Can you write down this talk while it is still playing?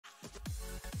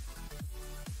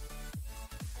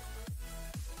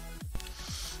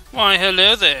Why,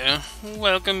 hello there.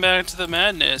 Welcome back to the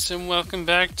madness, and welcome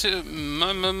back to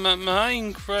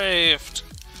Minecraft.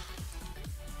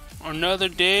 Another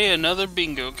day, another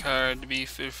bingo card to be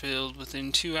fulfilled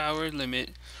within 2 hour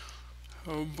limit.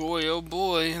 Oh boy, oh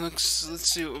boy. Let's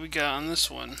see what we got on this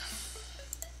one.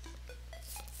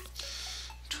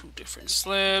 2 different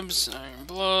slabs, iron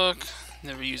block.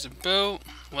 Never use a boat.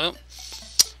 Well,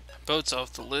 boat's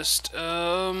off the list.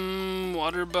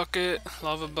 Water bucket,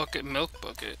 lava bucket, milk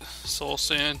bucket, soul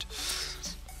sand.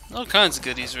 All kinds of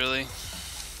goodies, really.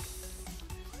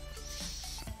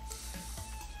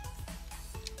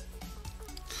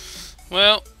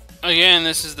 Well, again,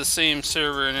 this is the same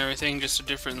server and everything, just a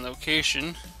different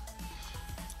location.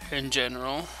 In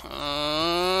general.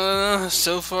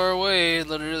 So far away,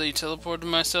 literally teleported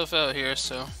myself out here,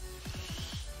 so.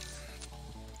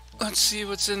 Let's see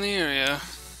what's in the area.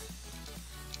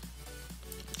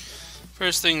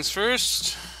 First things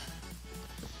first,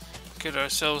 get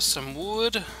ourselves some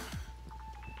wood.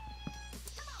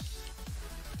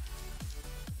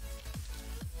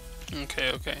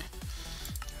 Okay.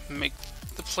 Make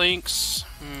the planks,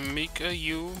 make a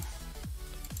U,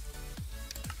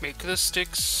 make the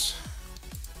sticks.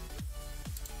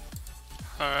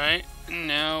 Alright,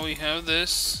 now we have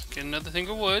this. Get another thing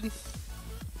of wood.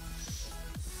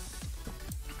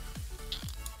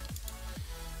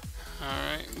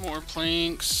 Alright, more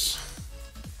planks.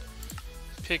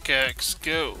 Pickaxe,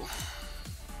 go.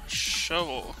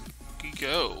 Shovel,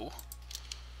 go.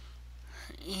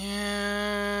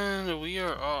 And we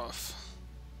are off.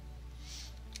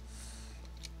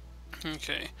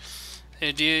 Okay. The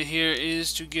idea here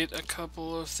is to get a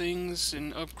couple of things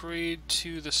and upgrade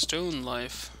to the stone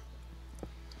life.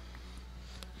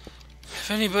 If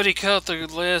anybody caught the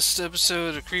last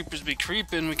episode of Creepers Be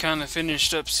Creepin', we kind of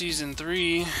finished up Season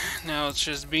 3. Now it's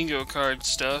just bingo card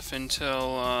stuff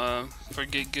until for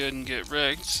Get Good and Get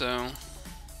Wrecked, so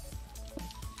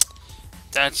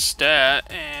that's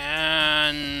that.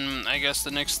 And I guess the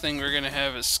next thing we're going to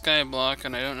have is Skyblock,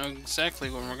 and I don't know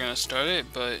exactly when we're going to start it,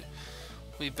 but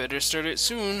we better start it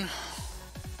soon.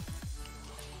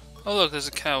 Oh look, there's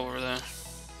a cow over there.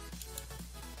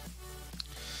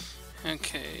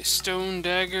 Okay, stone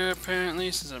dagger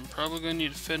apparently, since I'm probably going to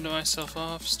need to fend myself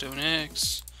off. Stone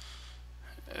axe.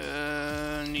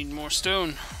 Need more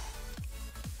stone.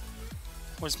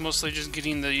 Was mostly just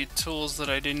getting the tools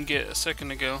that I didn't get a second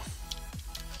ago.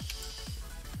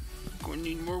 Going to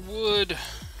need more wood.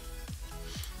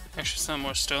 Actually, it's not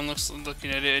more stone.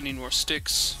 Looking at it, I need more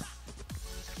sticks.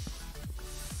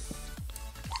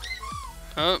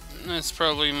 Oh, that's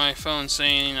probably my phone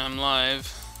saying I'm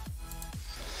live.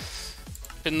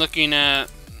 Been looking at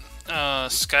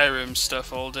Skyrim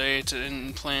stuff all day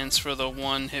in plans for the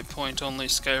 1 hit point only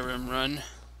Skyrim run,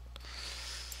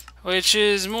 which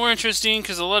is more interesting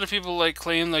because a lot of people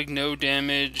claim no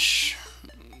damage,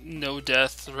 no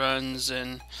death runs,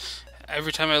 and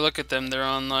every time I look at them, they're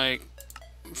on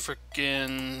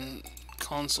frickin'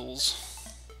 consoles,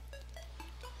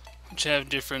 which have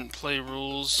different play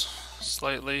rules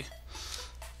slightly,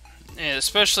 and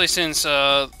especially since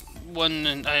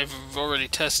and I've already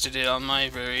tested it on my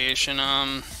variation.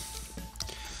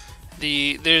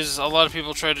 There's a lot of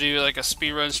people try to do a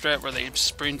speedrun strat where they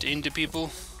sprint into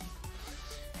people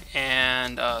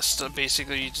and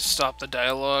basically you just stop the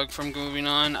dialogue from moving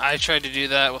on. I tried to do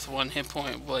that with 1 hit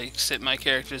point, set my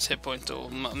character's hit point to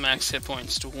max hit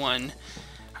points to 1.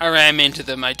 I ram into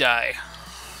them, I die.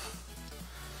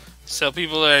 So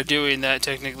people that are doing that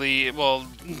technically,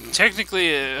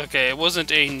 okay, it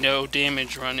wasn't a no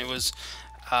damage run, it was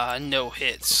no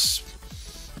hits.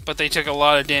 But they took a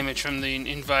lot of damage from the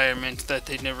environment that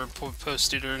they never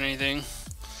posted or anything.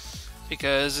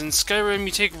 Because in Skyrim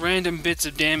you take random bits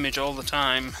of damage all the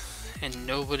time, and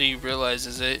nobody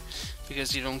realizes it,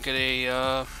 because you don't get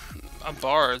a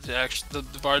bar. The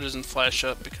bar doesn't flash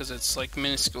up because it's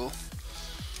minuscule.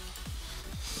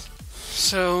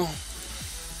 So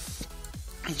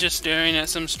just staring at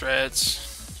some strats.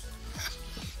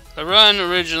 The run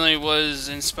originally was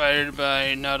inspired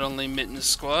by not only Mitten's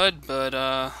Squad, but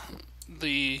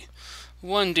the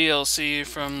one DLC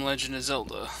from Legend of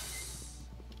Zelda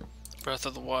Breath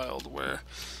of the Wild, where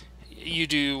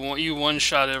you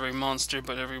one-shot every monster,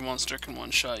 but every monster can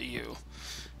one-shot you.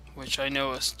 Which I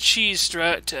know is cheese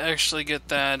strat to actually get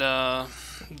that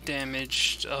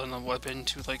damage on a weapon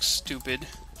to stupid.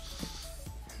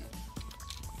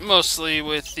 Mostly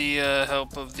with the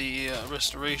help of the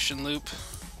restoration loop.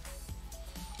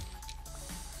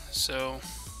 So,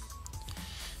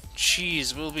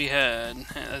 cheese will be had,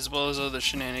 as well as other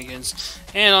shenanigans.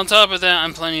 And on top of that,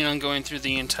 I'm planning on going through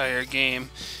the entire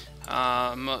game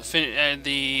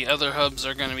The other hubs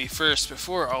are going to be first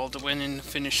before Alduin and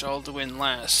finish Alduin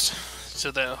last.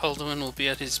 So that Alduin will be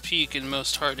at his peak and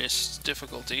most hardest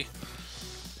difficulty.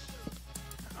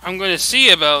 I'm going to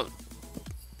see about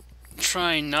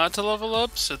trying not to level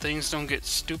up so things don't get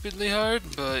stupidly hard,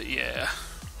 but yeah.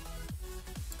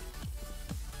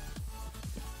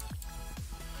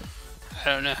 I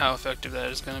don't know how effective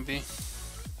that is going to be.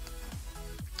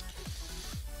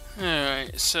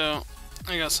 Alright, so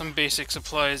I got some basic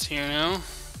supplies here now.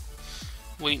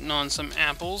 Waiting on some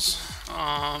apples.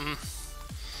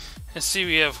 Let's see,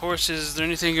 we have horses. Is there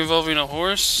anything involving a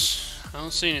horse? I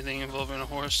don't see anything involving a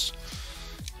horse.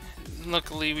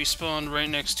 Luckily, we spawned right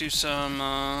next to some,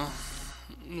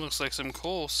 looks like some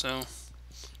coal, so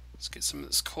let's get some of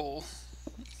this coal.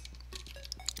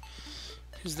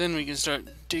 Because then we can start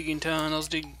digging tunnels,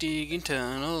 digging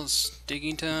tunnels,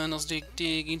 digging tunnels,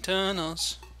 digging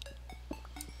tunnels.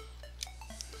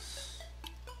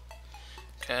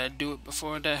 Gotta do it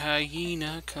before the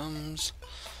hyena comes.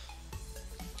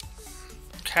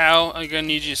 Cow, I'm gonna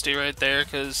need you to stay right there,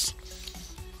 because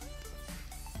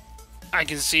I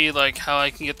can see like how I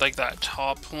can get like that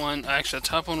top one. Actually, the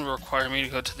top one will require me to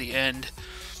go to the end.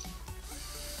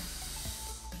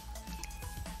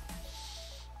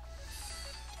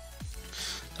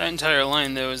 That entire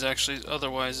line though is actually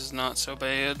otherwise is not so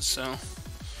bad, so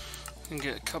I can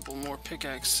get a couple more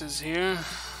pickaxes here.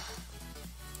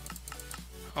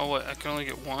 Oh what, I can only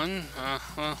get one?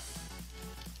 Well,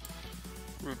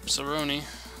 Ripsaroni.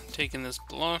 Taking this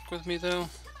block with me though.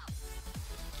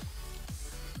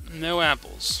 No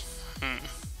apples.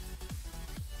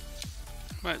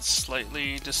 That's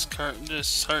slightly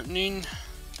disheartening.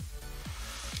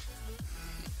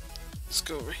 Let's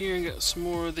go over here and get some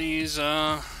more of these,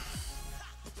 Actually,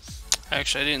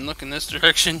 I didn't look in this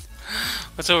direction.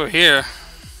 What's over here?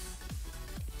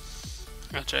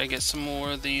 I'll try to get some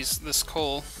more of this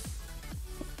coal.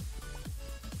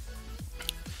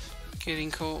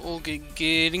 Getting coal,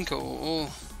 getting coal.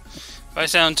 If I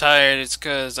sound tired, it's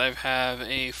because I have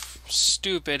a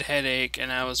stupid headache,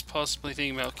 and I was possibly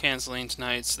thinking about canceling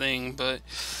tonight's thing, but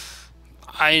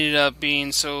I ended up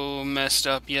being so messed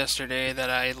up yesterday that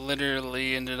I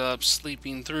literally ended up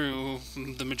sleeping through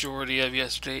the majority of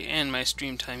yesterday and my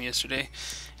stream time yesterday,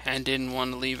 and didn't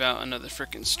want to leave out another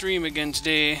frickin' stream again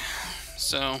today.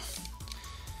 So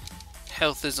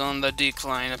health is on the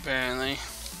decline apparently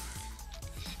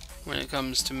when it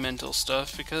comes to mental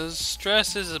stuff, because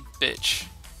stress is a bitch.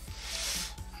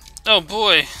 Oh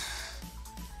boy,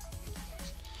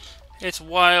 it's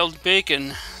wild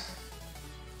bacon.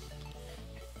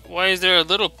 Why is there a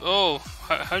little... Oh,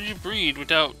 how did you breed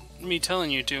without me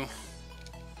telling you to?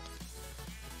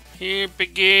 Here,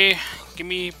 piggy. Give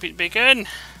me bacon.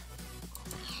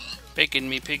 Bacon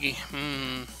me, piggy.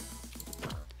 I'm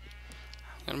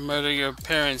gonna murder your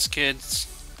parents, kids.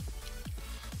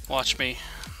 Watch me.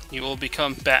 You will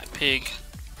become Bat Pig.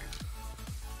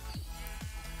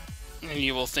 And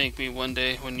you will thank me one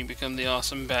day when you become the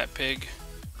awesome Bat Pig.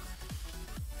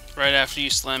 Right after you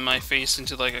slam my face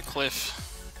into like a cliff.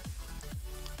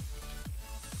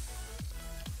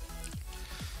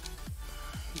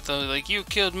 So, like, you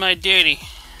killed my daddy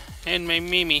and my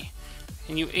Mimi,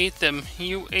 and you ate them.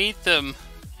 You ate them.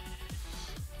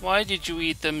 Why did you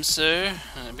eat them, sir?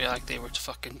 And I'd be like, they were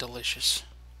fucking delicious.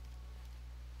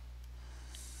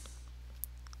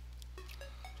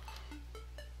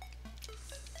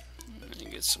 Let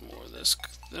me get some more of this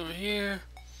over here.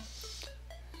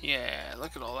 Yeah,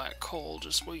 look at all that coal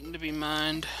just waiting to be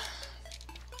mined.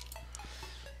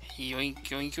 Yoink,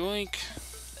 yoink, yoink.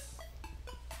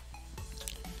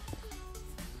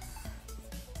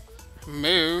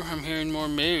 Moo, I'm hearing more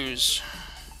moos.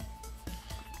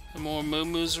 The more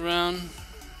moo-moos around.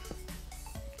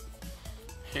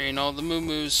 Hearing all the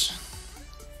moo-moos.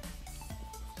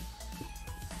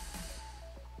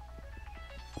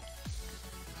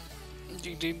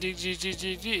 Dig, dig, dig, dig, dig,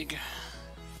 dig, dig.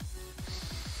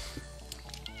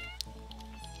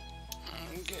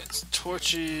 Get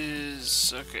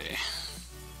torches. Okay.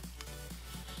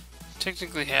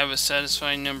 Technically have a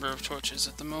satisfying number of torches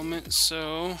at the moment,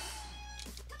 so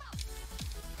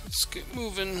let's get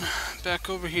moving back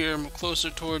over here, closer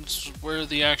towards where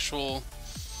the actual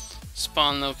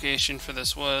spawn location for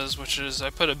this was, which is, I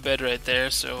put a bed right there,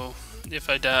 so if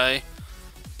I die,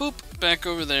 boop, back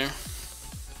over there.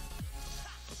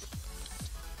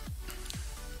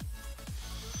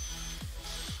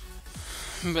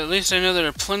 But at least I know there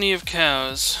are plenty of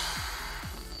cows.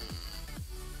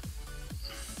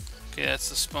 Okay, that's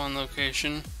the spawn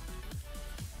location.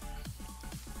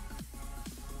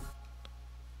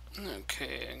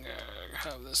 Okay, I'm gonna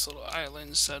have this little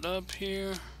island set up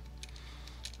here.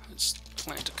 Let's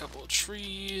plant a couple of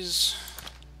trees.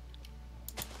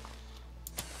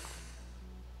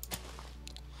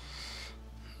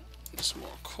 There's more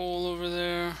coal over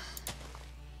there.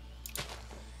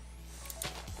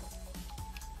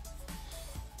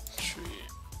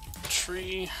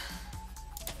 Tree,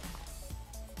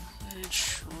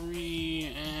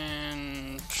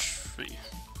 and tree.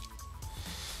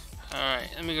 Alright,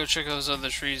 let me go check those other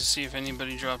trees to see if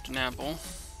anybody dropped an apple.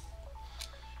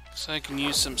 So I can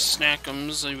use some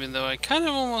snackums, even though I kind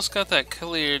of almost got that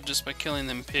cleared just by killing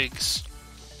them pigs.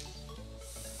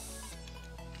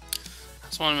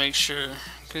 Just want to make sure,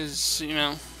 because, you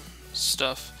know,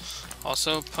 stuff.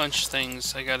 Also, punch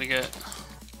things I gotta get.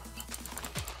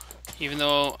 Even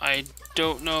though I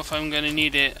don't know if I'm going to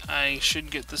need it, I should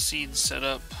get the seeds set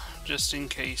up, just in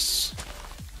case.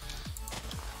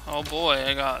 Oh boy,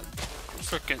 I got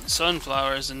frickin'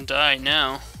 sunflowers and dye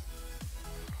now.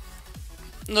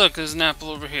 Look, there's an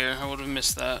apple over here. I would have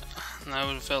missed that, and I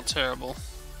would have felt terrible.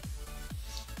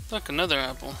 Look, another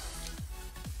apple.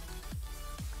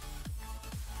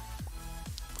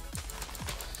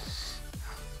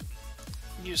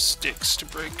 Use sticks to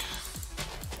break.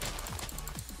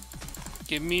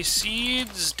 Give me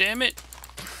seeds, damn it.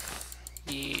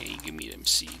 Yeah, give me them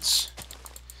seeds.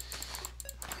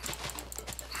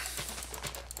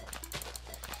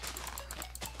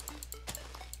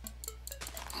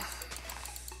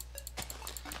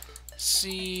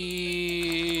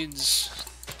 Seeds.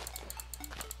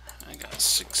 I got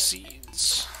 6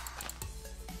 seeds.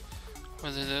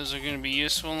 Whether those are going to be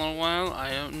useful in a while, I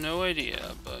have no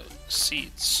idea, but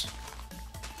seeds.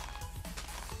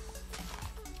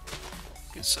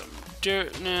 Get some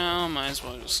dirt now, might as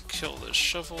well just kill this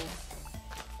shovel.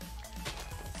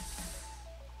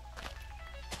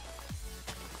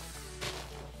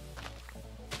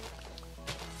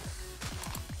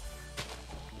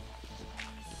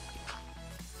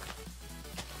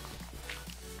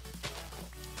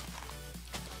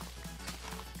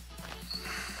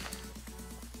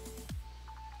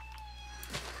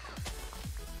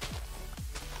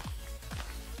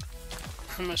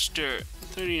 How much dirt?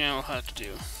 39 will have to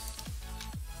do.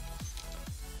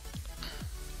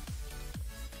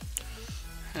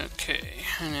 Okay,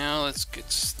 now let's get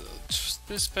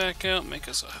this back out, make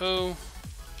us a hoe.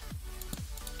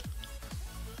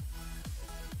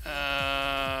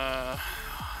 I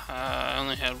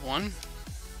only had one.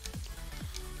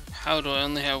 How do I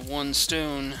only have 1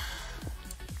 stone?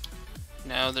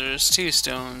 Now there's 2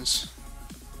 stones.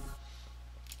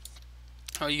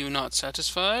 Are you not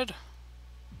satisfied?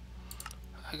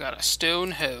 I got a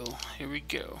stone hoe. Here we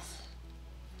go.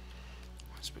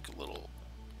 Let's make a little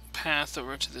path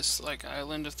over to this like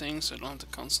island of things so I don't have to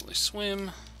constantly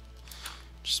swim.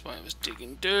 Just why I was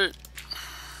digging dirt.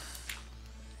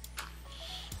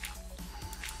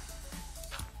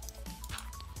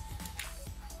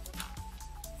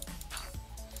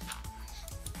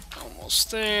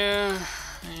 Almost there,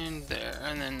 and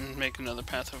then make another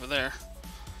path over there.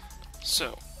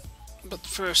 So, but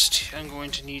first I'm going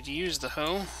to need to use the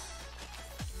hoe.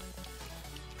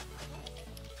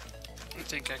 I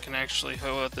think I can actually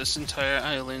hoe out this entire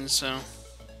island, so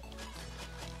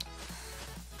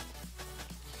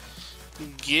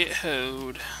get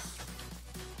hoed.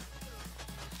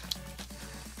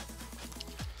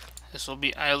 This will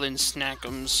be island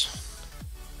snackums.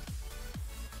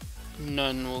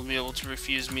 None will be able to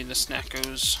refuse me the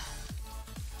snackos.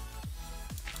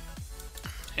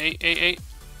 Hey, hey, hey.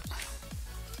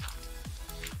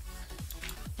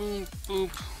 Boop,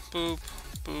 boop, boop,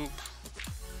 boop.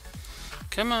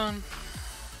 Come on.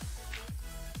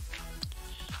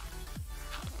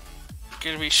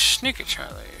 Gotta be sneaky,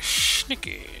 Charlie.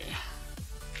 Sneaky.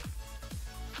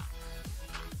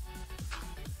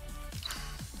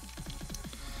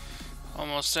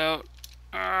 Almost out.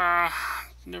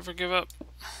 Never give up.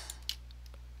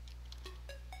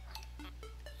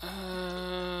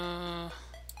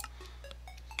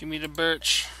 Give me the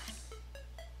birch.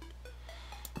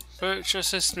 Birch,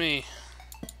 assist me.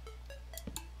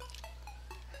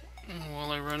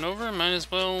 While I run over, might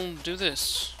as well do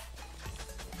this.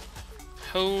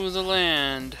 Hoe the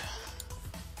land.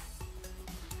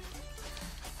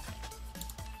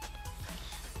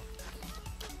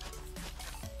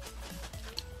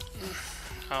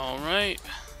 Alright.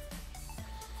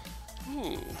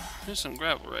 Ooh, there's some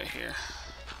gravel right here.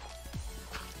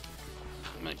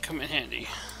 Might come in handy.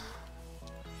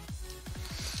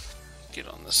 Get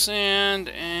on the sand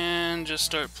and just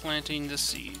start planting the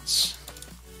seeds.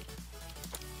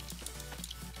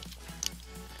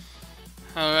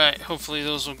 Alright, hopefully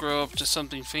those will grow up to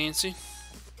something fancy.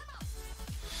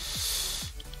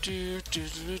 Do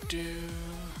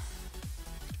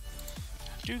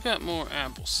got more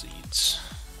apple seeds.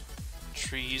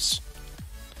 Trees.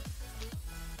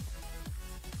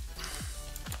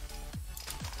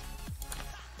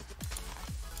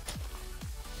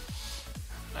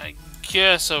 I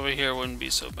guess over here wouldn't be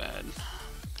so bad.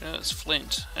 That's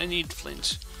flint. I need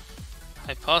flint.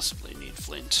 I possibly need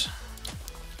flint.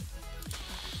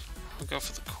 I'll go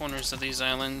for the corners of these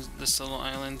islands, this little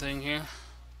island thing here.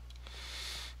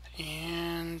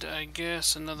 And I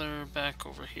guess another back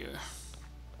over here.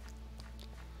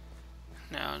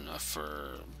 Now enough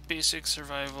for basic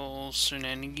survival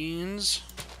shenanigans.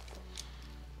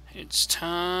 It's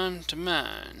time to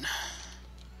mine.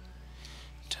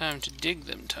 Time to dig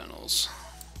them tunnels.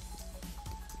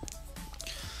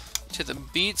 To the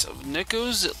beats of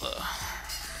Nicozilla.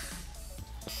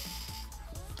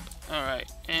 Alright,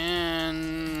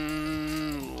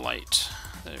 and light.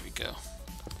 There we go.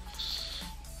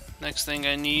 Next thing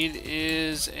I need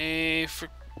is a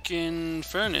freaking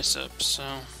furnace up, so.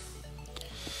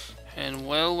 And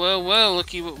well,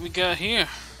 looky what we got here.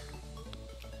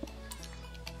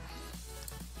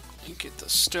 Get the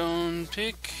stone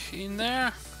pick in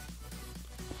there.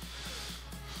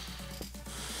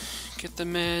 Get the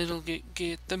metal,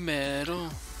 get the metal.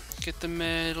 Get the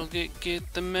metal,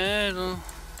 get the metal.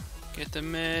 Get the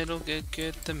metal,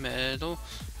 get the metal.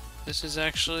 This is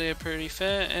actually a pretty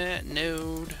fat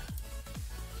node.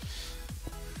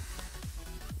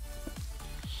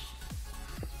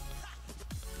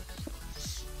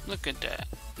 Look at that.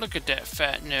 Look at that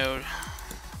fat node.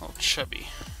 All chubby.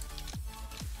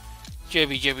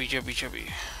 Chubby.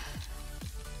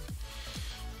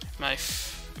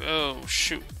 Oh,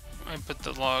 shoot. I put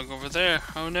the log over there.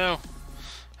 Oh no.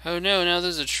 Oh no, now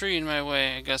there's a tree in my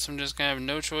way. I guess I'm just gonna have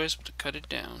no choice but to cut it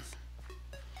down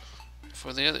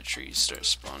before the other trees start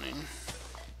spawning.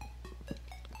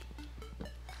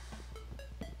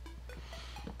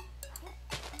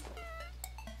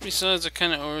 Besides, I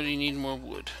kinda already need more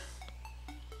wood.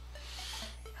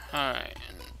 Alright.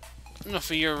 Enough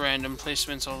of your random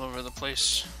placements all over the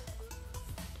place.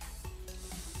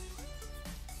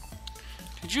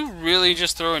 Did you really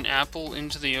just throw an apple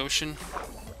into the ocean?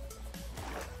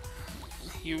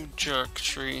 You jerk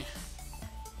tree.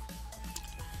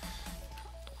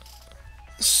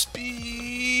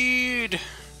 Speed!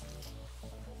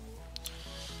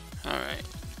 Alright.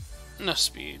 Enough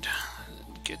speed.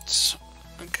 Gets...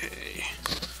 okay.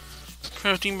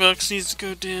 Crafting box needs to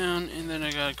go down, and then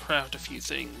I gotta craft a few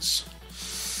things.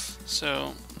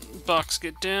 So, box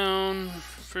get down.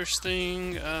 First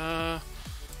thing,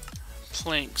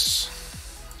 planks.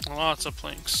 Lots of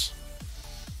planks.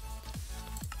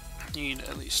 Need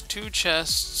at least 2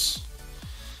 chests,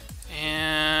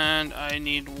 and I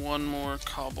need 1 more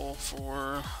cobble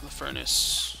for the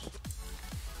furnace.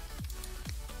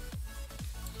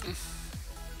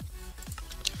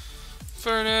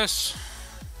 Furnace.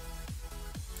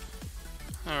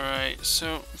 Alright,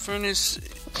 so furnace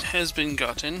has been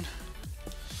gotten.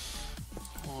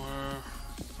 4,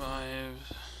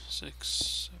 5,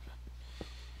 6,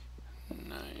 7,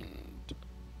 9.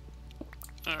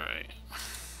 Alright.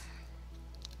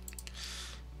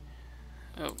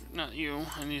 Oh, not you.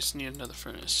 I just need another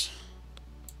furnace.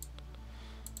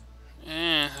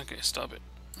 Okay, stop it.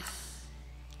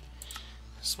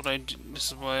 This is what I do. This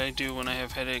is what I do when I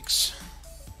have headaches.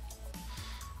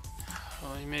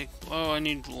 Oh, I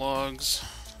need logs.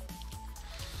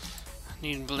 I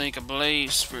need to make a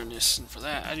blaze furnace, and for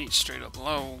that I need straight up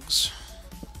logs.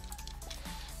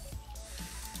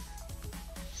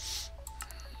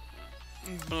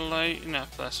 Not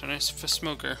blast furnace, for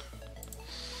smoker.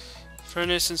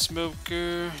 Furnace and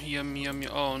smoker. Yum.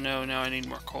 Oh no, now I need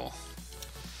more coal.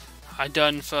 I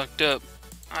done fucked up.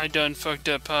 I done fucked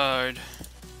up hard.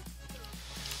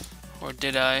 Or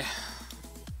did I?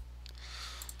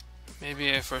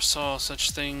 Maybe I foresaw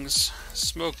such things.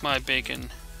 Smoke my bacon.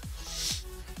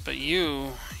 But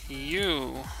you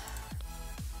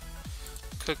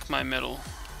cook my metal.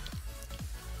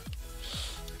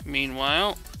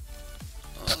 Meanwhile,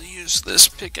 I'll use this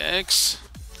pickaxe.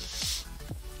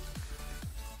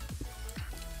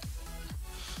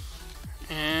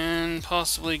 And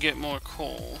possibly get more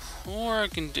coal. Or I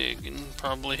can dig and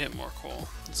probably hit more coal.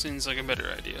 It seems like a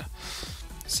better idea.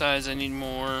 Besides, I need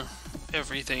more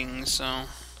everything, so...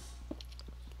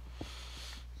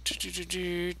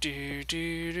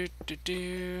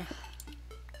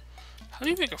 How do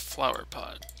you make a flower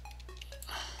pot?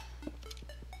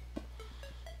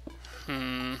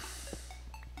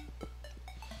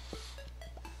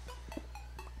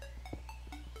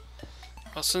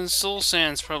 Well, since soul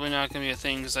sand's probably not going to be a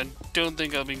thing, because I don't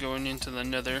think I'll be going into the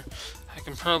nether, I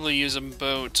can probably use a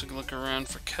boat to look around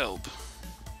for kelp.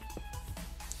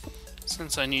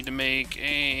 Since I need to make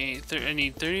I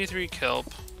need 33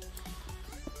 kelp,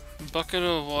 bucket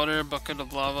of water, bucket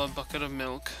of lava, bucket of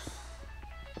milk,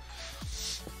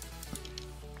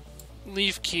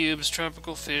 leaf cubes,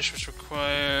 tropical fish, which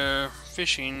require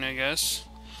fishing, I guess,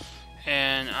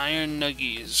 and iron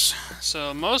nuggies.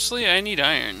 So mostly I need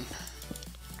iron.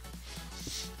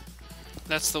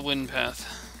 That's the wind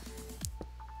path.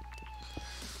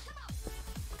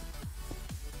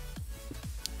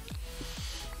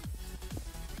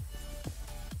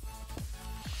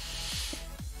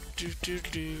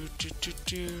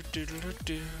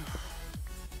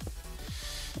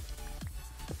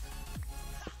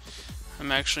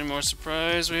 I'm actually more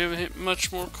surprised we haven't hit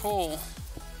much more coal.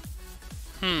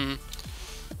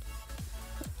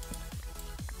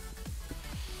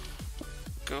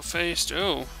 Go faced.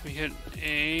 Oh, we hit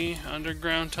a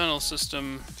underground tunnel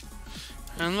system.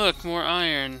 And look, more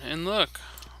iron. And look,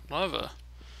 lava.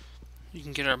 You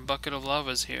can get our bucket of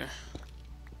lavas here.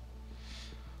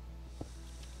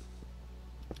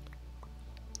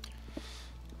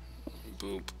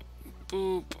 Boop,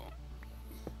 boop,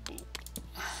 boop.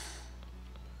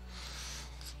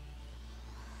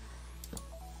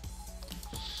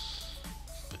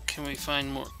 But can we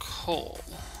find more coal?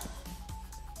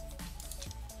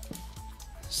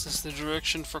 Is this the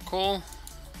direction for coal?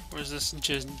 Or is this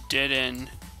just dead end?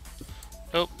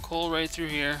 Oh, coal right through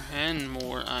here. And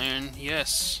more iron.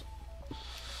 Yes.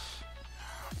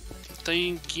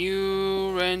 Thank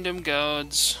you, random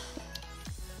gods.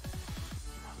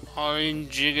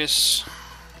 Orangigus.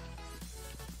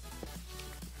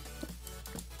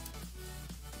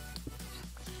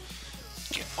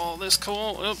 Get all this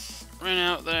coal. Oh, ran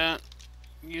out of that.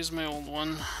 Use my old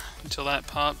one until that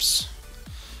pops.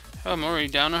 Oh, I'm already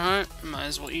down a heart. Might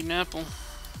as well eat an apple.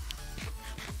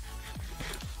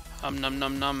 Num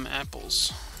num num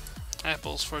apples.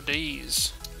 Apples for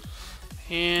days.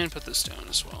 And put this down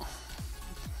as well.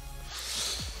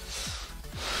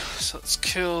 So let's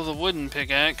kill the wooden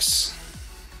pickaxe.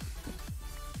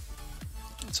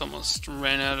 It's almost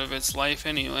ran out of its life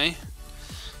anyway.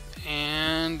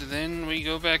 And then we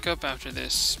go back up after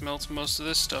this. Melt most of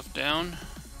this stuff down.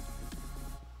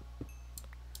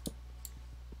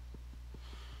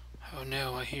 Oh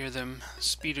no, I hear them.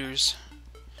 Speeders.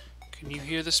 Can you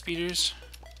hear the speeders?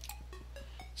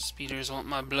 Speeders want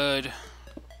my blood.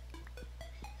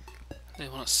 They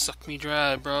want to suck me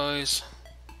dry, bros.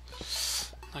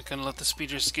 Not gonna let the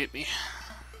speeders get me.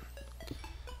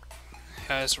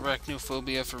 Has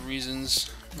arachnophobia for reasons,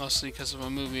 mostly because of a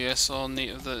movie I saw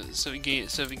of the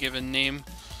Soviet given name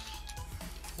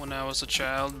when I was a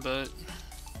child, but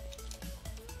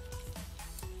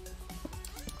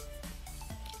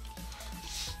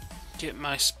get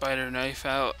my spider knife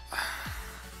out.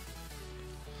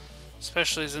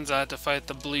 Especially since I had to fight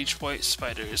the bleach white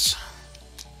spiders.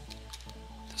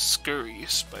 The scurry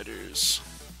spiders.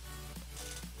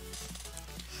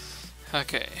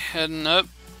 Okay, heading up.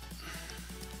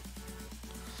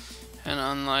 And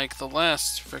unlike the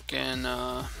last frickin'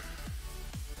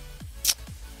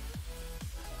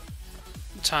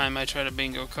 time I tried a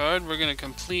bingo card, we're gonna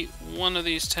complete one of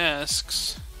these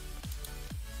tasks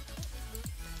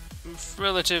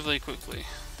relatively quickly.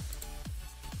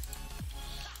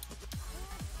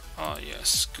 Oh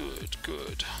yes, good,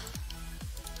 good.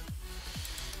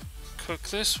 Cook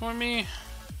this for me.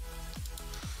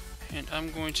 And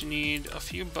I'm going to need a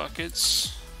few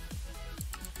buckets.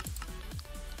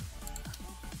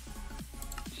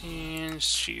 And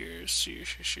shears.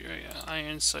 Yeah,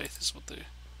 iron scythe is what they...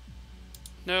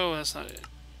 No, that's not it.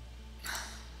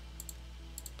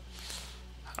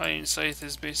 Iron scythe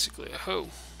is basically a hoe.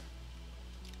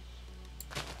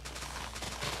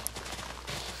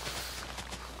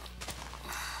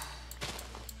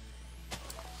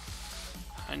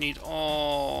 I need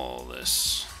all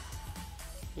this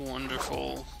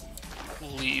wonderful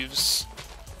leaves.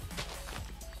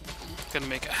 I'm gonna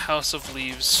make a house of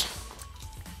leaves.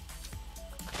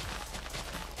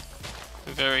 A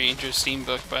very interesting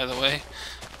book, by the way.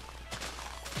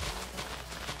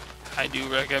 I do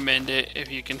recommend it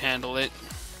if you can handle it.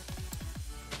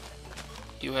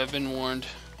 You have been warned.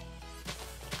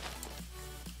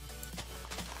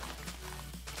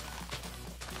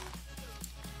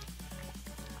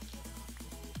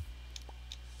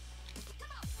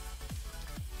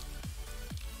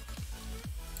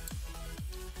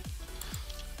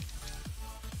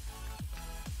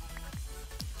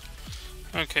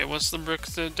 Okay, what's the brick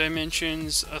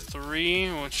dimensions? A 3,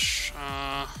 which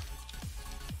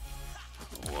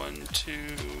 1, 2,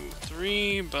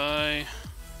 3 by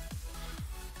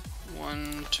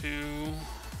 1, 2,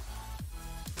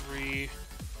 3,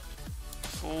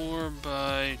 4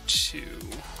 by 2.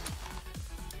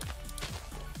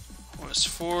 Was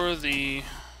for the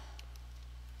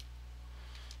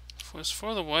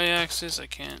y-axis? I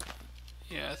can't.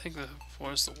 Yeah, I think the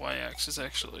 4 is the y-axis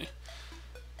actually.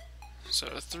 So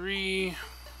 3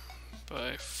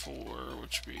 by 4,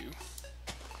 which would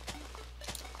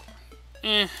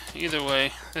be either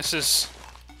way. This is,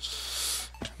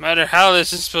 no matter how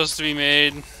this is supposed to be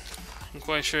made, I'm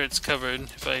quite sure it's covered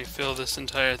if I fill this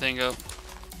entire thing up.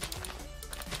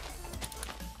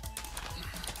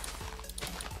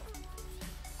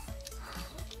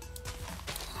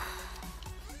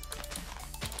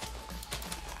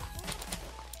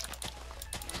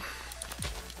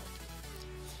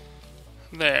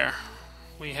 There,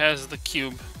 we has the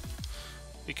cube.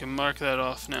 We can mark that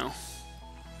off now.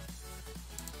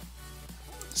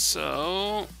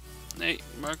 So, Nate,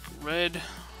 mark red.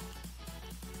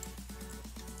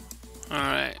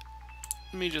 Alright,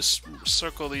 let me just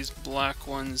circle these black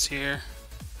ones here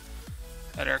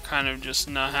that are kind of just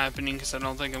not happening because I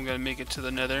don't think I'm going to make it to the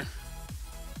nether.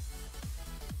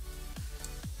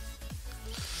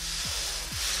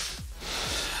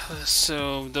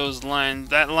 So those lines,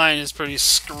 that line is pretty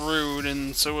screwed,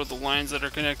 and so are the lines that are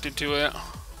connected to it.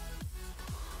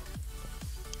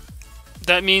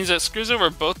 That means that screws over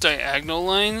both diagonal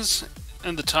lines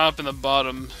and the top and the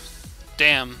bottom.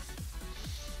 Damn.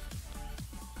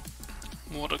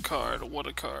 What a card, what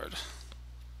a card.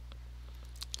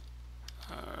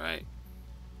 Alright.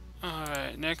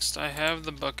 Alright, next I have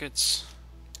the buckets.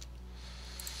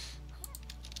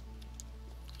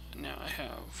 Now I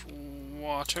have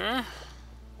water.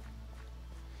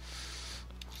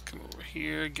 Come over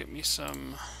here, get me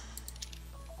some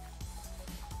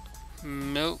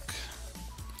milk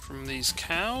from these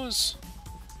cows.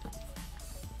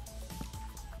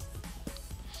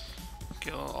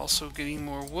 Okay, also getting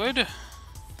more wood.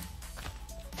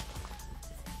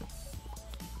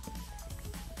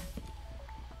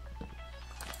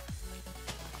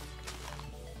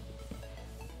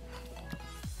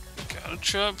 Gotta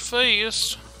chop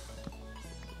fast.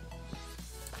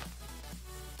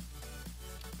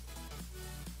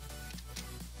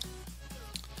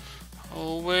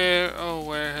 Oh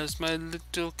where has my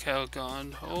little cow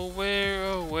gone? Oh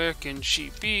where can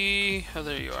she be? Oh,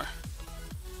 there you are.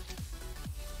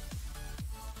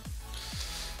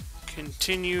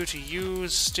 Continue to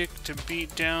use stick to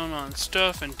beat down on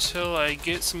stuff until I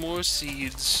get some more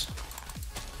seeds.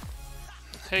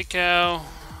 Hey cow,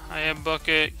 I have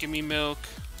bucket, give me milk.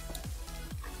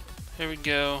 There we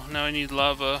go, now I need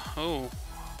lava. Oh.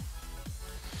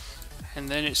 And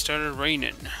then it started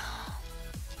raining.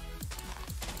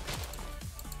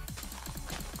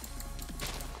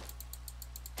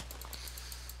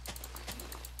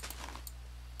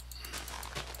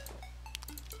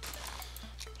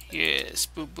 Yes.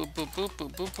 Boop boop boop boop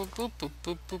boop boop boop boop boop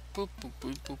boop boop boop boop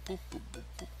boop boop boop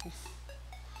boop boop.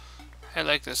 I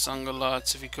like this song a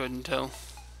lot, if you couldn't tell.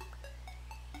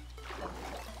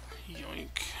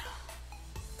 Yoink.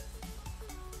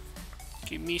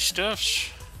 Give me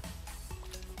stuffs.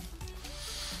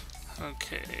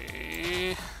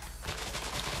 Okay.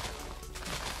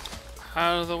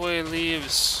 Out of the way,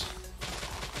 leaves.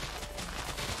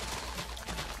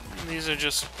 These are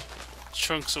just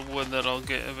chunks of wood that I'll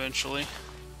get eventually.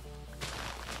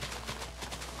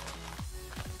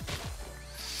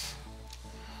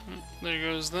 There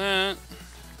goes that.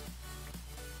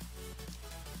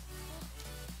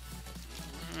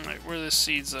 Alright, where are the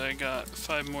seeds I got?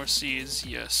 5 more seeds,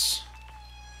 yes.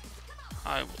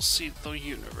 I will seed the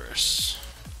universe.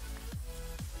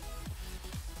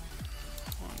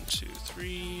 1, 2,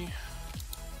 3.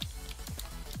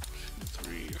 2,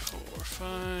 3, 4,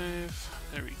 5.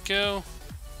 There we go.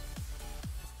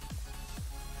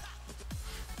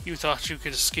 You thought you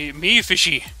could escape me,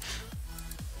 fishy.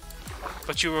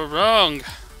 But you were wrong.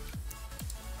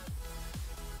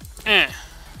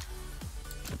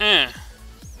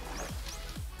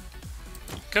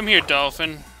 Come here,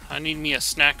 dolphin. I need me a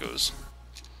snackos.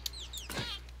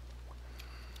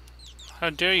 How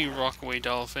dare you walk away,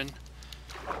 dolphin?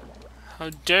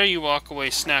 How dare you walk away,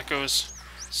 snackos?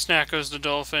 Snackos the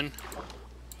dolphin.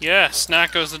 Yeah,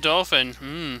 snackos the dolphin.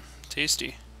 Mmm,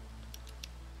 tasty.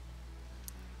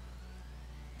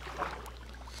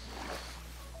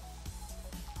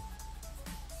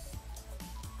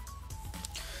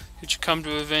 Did you come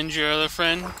to avenge your other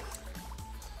friend?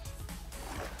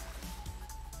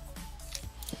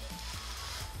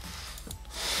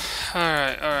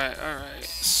 Alright.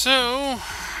 So,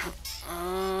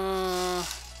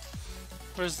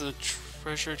 Where's the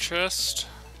treasure chest?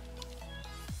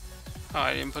 Oh,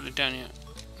 I didn't put it down yet.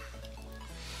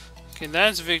 Okay,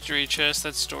 that's victory chest,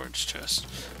 that's storage chest.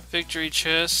 Victory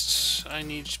chest, I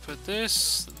need to put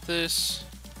this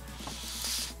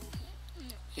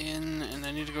in, and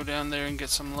I need to go down there and get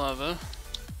some lava.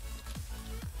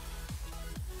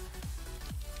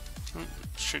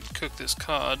 Should cook this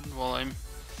cod while I'm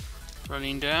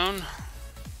running down.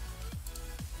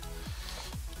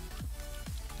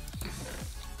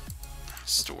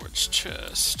 Storage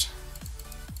chest.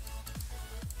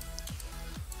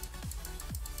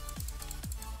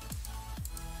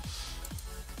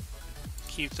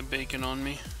 Keep the bacon on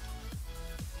me.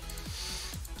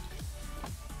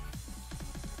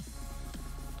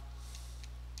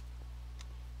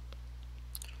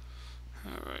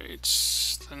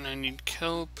 Alright, then I need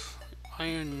kelp,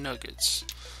 iron nuggets.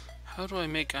 How do I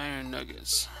make iron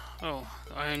nuggets? Oh,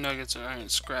 iron nuggets are iron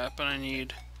scrap, and I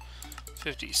need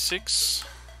 56.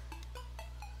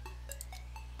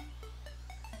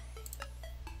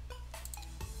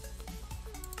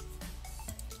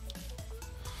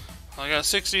 I got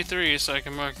 63, so I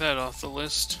can mark that off the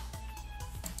list.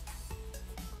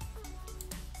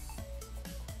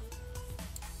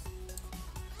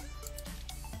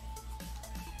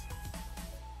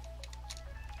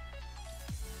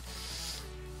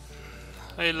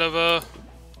 Hey, lava.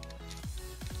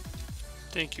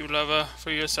 Thank you, lava, for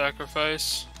your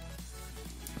sacrifice.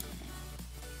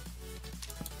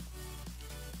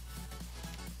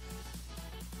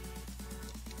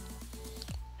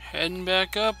 Heading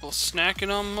back up while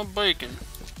snacking on my bacon.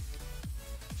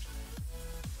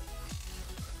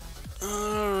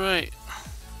 Alright.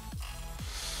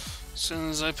 As soon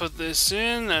as I put this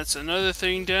in, that's another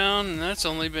thing down, and that's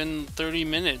only been 30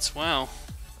 minutes. Wow.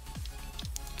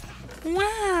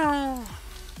 Wow.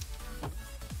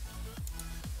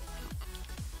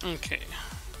 Okay.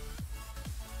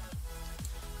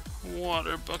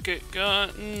 Water bucket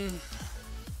gotten.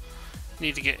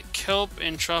 Need to get kelp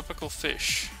and tropical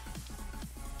fish.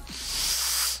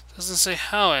 Doesn't say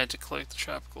how I had to collect the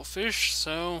tropical fish,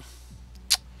 so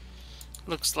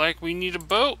looks like we need a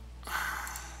boat.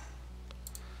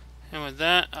 And with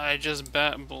that, I just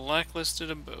blacklisted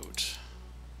a boat.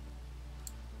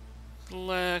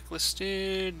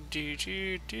 Blacklisted.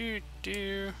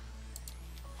 Do.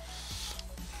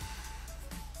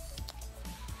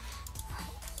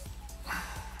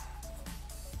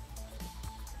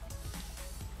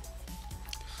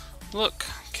 Look,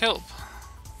 kelp.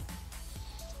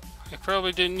 I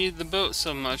probably didn't need the boat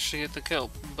so much to get the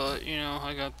kelp, but you know,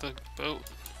 I got the boat.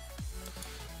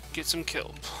 Get some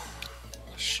kelp.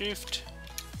 Shift.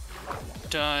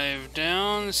 Dive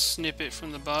down, snip it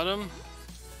from the bottom.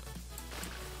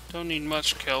 Don't need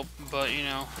much kelp, but you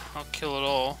know, I'll kill it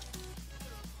all.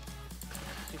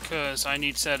 Because I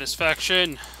need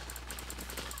satisfaction.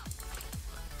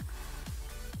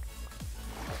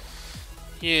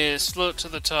 Yes, float to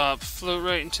the top. Float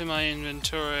right into my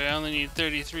inventory. I only need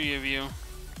 33 of you.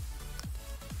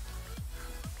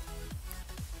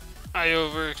 I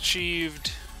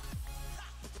overachieved.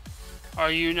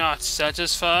 Are you not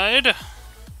satisfied?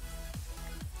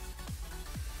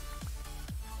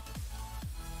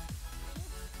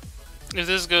 If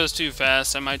this goes too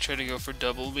fast, I might try to go for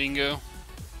double bingo.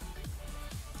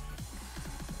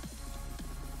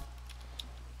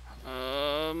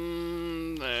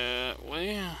 That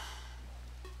way.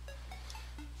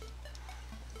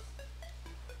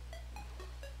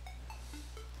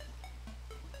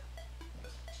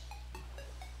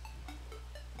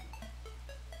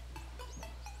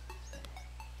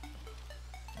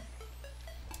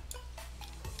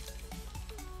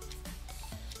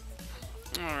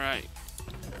 Alright.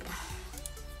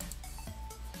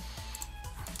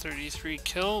 33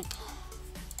 kelp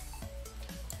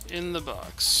in the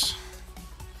box.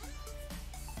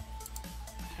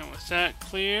 And with that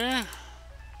clear,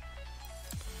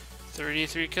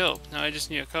 33 kelp. Now I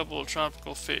just need a couple of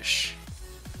tropical fish.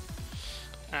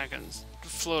 I can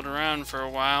float around for a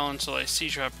while until I see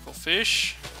tropical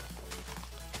fish.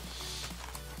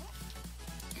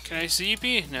 Can I see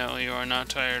you? No, you are not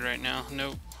tired right now.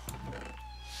 Nope.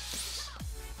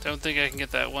 Don't think I can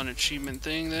get that one achievement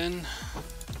thing then.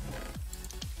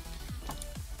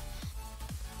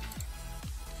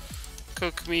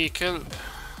 Cook me kelp.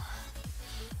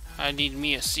 I need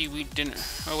me a seaweed dinner.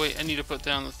 Oh wait, I need to put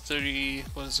down the 30,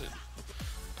 what is it?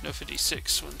 No,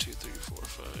 56. 1, 2, 3, 4,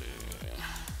 5.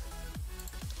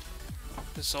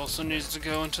 This also needs to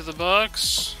go into the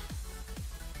box.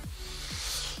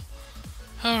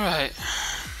 Alright.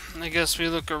 I guess we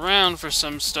look around for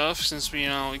some stuff since we, you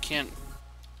know, we can't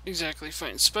exactly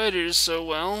find spiders so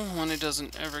well when it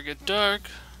doesn't ever get dark.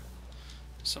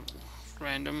 Some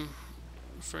random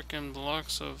frickin'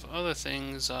 blocks of other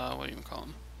things, what do you call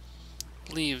them?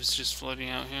 Leaves just floating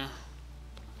out here.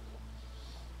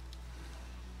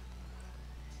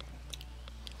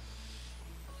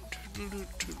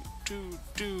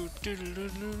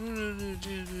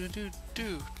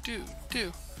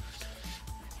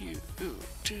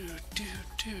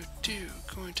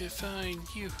 Going to find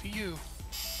you.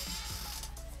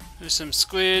 There's some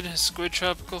squid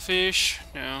tropical fish.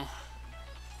 No.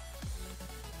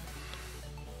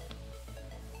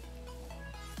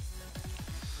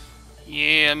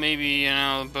 Yeah, maybe, you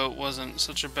know, the boat wasn't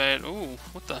such a bad... Ooh,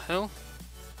 what the hell?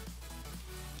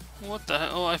 What the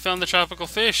hell? Oh, I found the tropical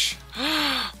fish.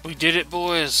 We did it,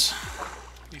 boys.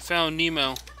 We found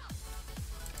Nemo.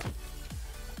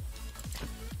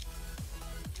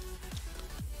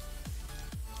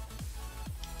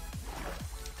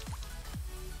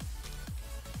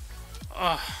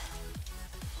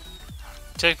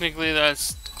 Technically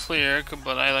that's clear,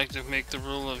 but I like to make the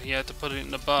rule of you have to put it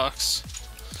in the box.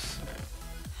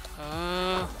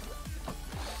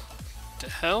 The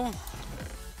hell?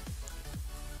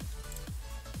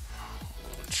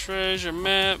 Treasure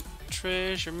map,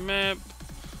 treasure map.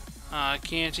 I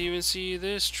can't even see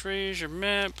this treasure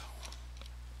map.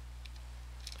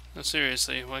 No,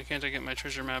 seriously, why can't I get my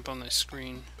treasure map on the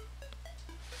screen?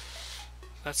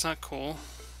 That's not cool.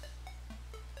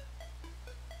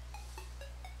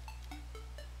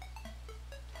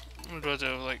 I'm about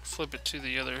to like flip it to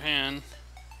the other hand.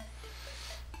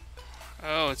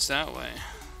 Oh, it's that way.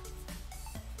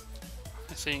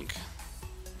 I think.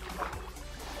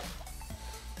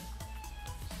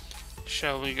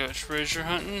 Shall we go treasure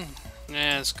hunting?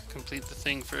 Yeah, let's complete the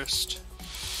thing first.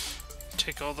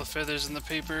 Take all the feathers in the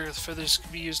paper. The feathers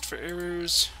can be used for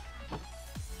arrows.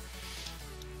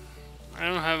 I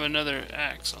don't have another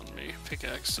axe on me.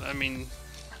 Pickaxe. I mean,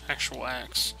 actual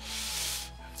axe.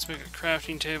 Let's make a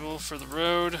crafting table for the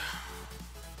road.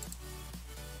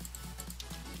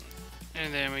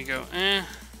 And then we go, And,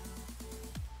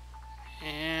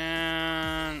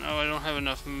 oh, I don't have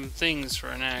enough things for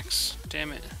an axe.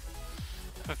 Damn it.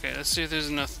 Okay, let's see if there's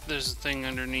enough, there's a thing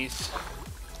underneath.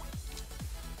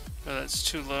 Oh, that's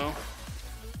too low.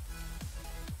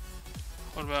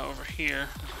 What about over here?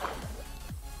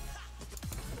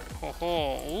 Ho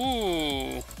ho,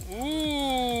 ooh, ooh,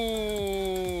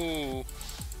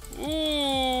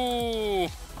 ooh.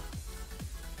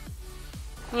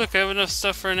 Look, I have enough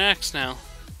stuff for an axe now.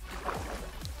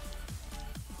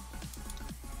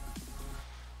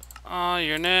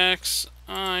 Iron axe,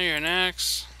 iron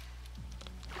axe.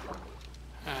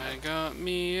 I got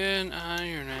me an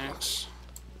iron axe.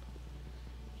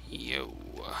 Yo.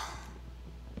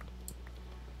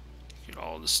 Get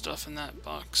all the stuff in that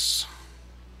box.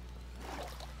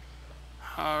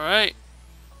 Alright.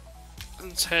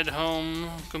 Let's head home,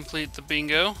 complete the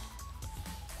bingo.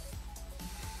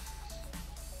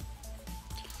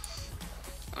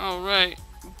 Alright,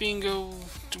 bingo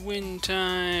win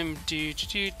time.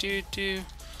 Maybe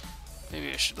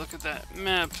I should look at that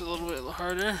map a little bit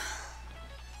harder.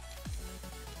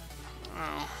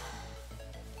 Oh.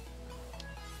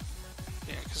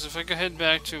 Yeah, because if I could head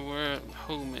back to where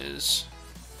home is.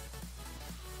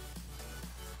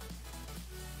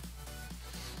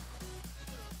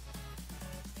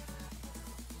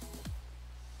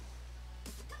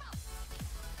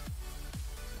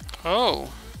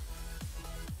 Oh.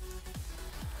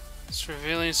 It's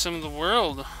revealing some of the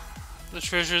world. The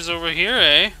treasure's over here,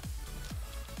 eh?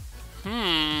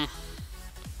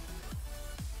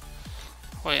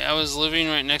 Wait, I was living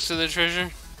right next to the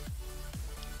treasure?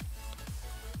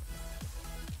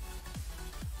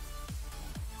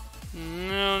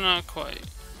 No, not quite.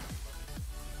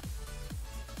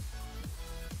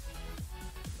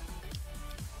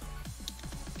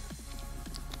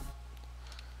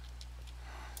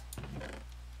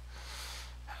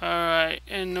 Alright,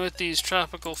 and with these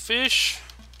tropical fish,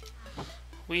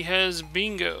 we has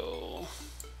bingo.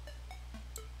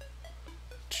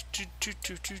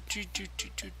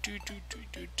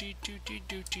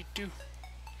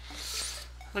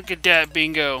 Look at that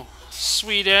bingo.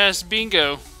 Sweet ass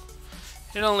bingo.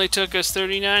 It only took us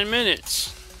 39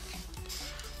 minutes.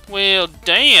 Well,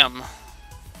 damn.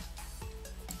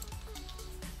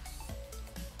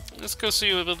 Let's go see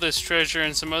about this treasure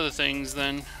and some other things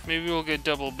then. Maybe we'll get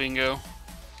double bingo.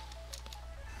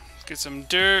 Get some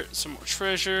dirt, some more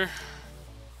treasure.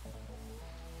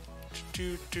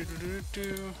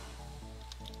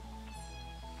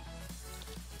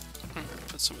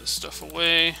 Put some of this stuff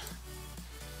away.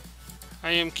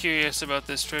 I am curious about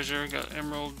this treasure. Got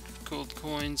emerald, gold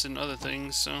coins and other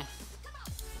things, so.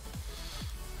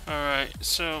 Alright,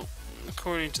 so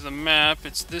according to the map,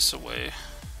 it's this away.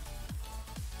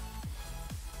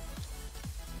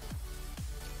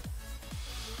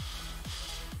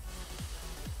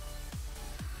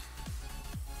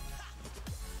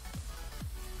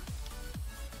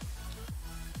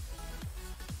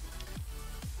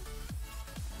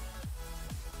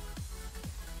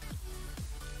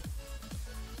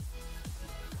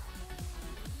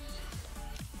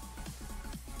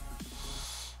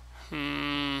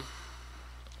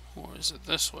 Or is it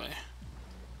this way?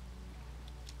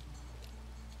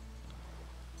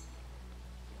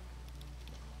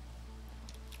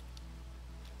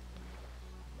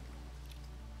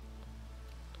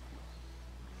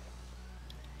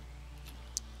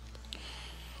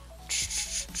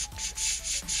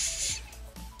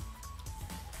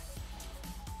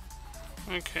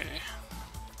 Okay.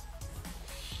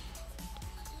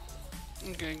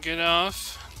 I'm gonna get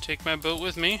off, take my boat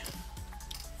with me.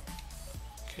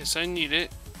 In case I need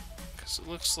it. Because it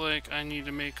looks like I need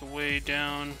to make a way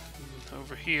down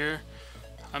over here.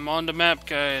 I'm on the map,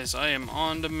 guys. I am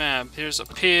on the map. Here's a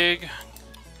pig.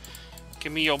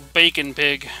 Give me your bacon,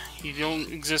 pig. You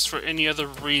don't exist for any other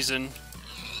reason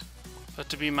but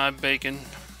to be my bacon.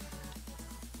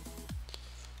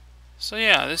 So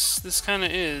yeah, this kind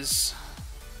of is.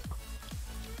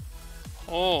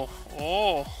 Oh,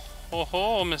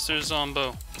 Mr.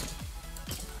 Zombo.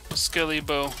 Skilly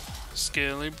Bo.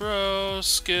 Skilly bro,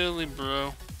 skilly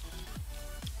bro.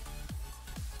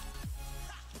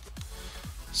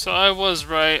 So I was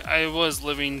right, I was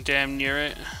living damn near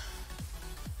it.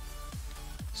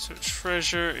 So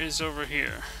treasure is over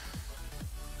here.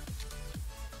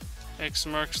 X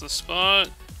marks the spot.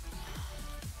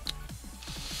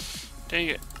 Dang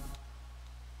it.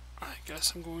 I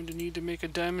guess I'm going to need to make a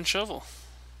diamond shovel.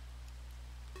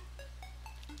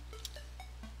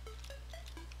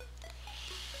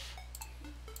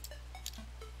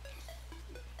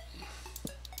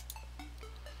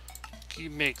 You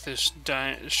make this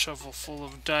shovel full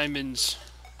of diamonds.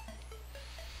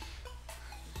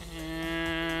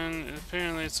 And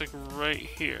apparently it's like right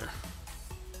here.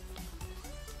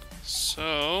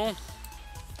 So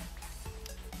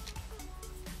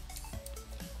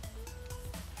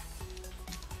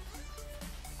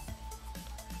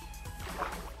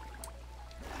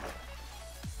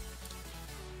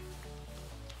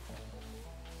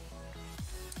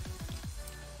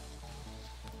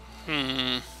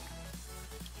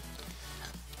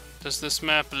does this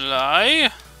map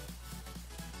lie?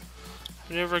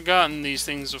 I've never gotten these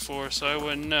things before, so I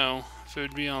wouldn't know if it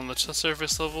would be on the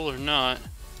surface level or not.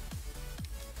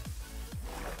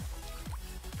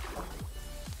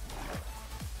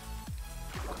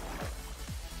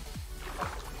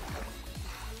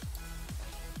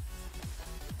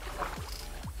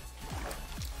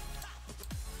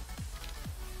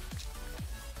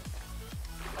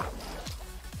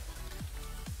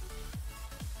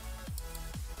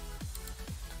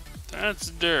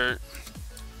 That's dirt.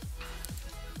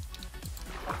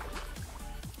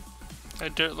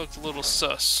 That dirt looked a little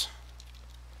sus.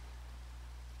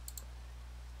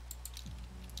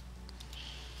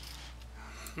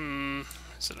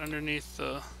 Is it underneath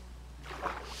the...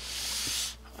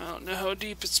 I don't know how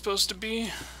deep it's supposed to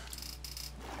be.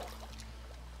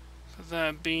 But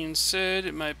that being said,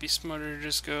 it might be smarter to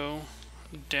just go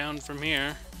down from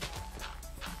here.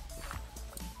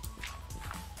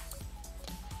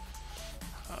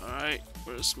 Alright,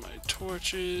 where's my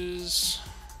torches?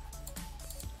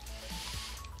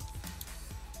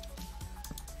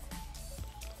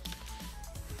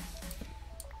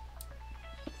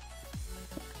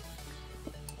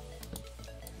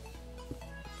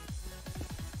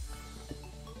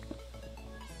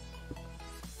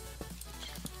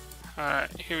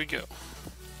 Alright, here we go.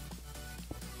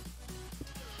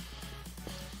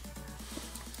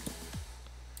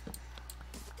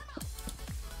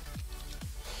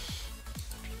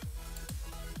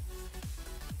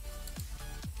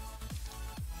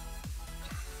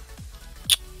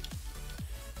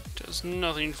 Does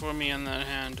nothing for me on that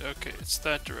hand. Okay, it's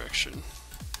that direction.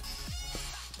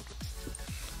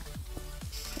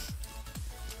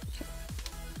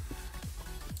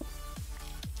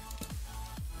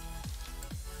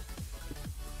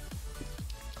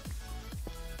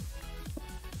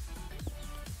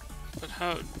 But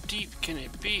how deep can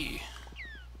it be?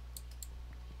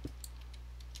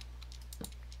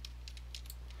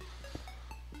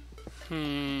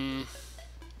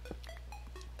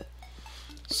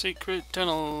 Secret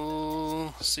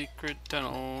tunnel. Secret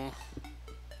tunnel.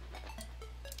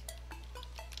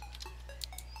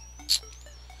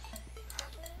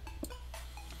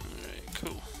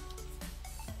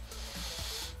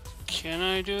 Can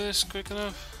I do this quick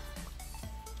enough?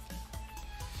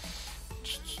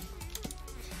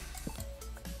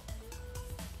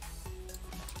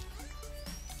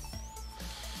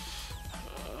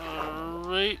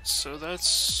 Alright, so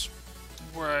that's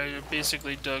where I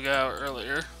basically dug out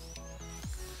earlier.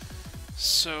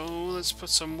 So let's put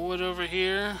some wood over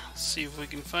here, see if we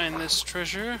can find this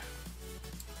treasure.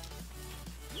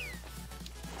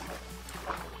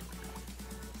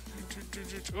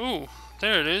 Ooh,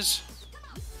 there it is.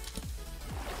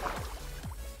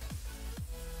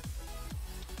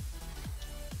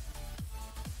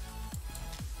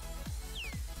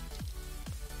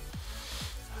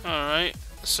 Alright,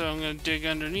 so I'm gonna dig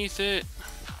underneath it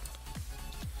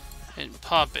and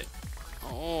pop it.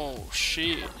 Oh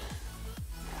shit.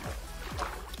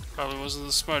 Probably wasn't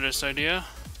the smartest idea.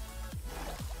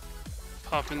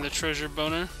 Popping the treasure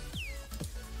boner.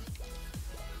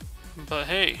 But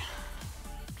hey.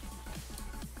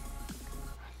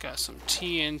 Got some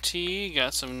TNT,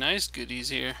 got some nice goodies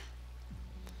here.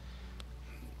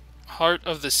 Heart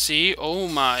of the Sea. Oh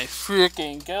my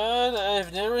freaking god,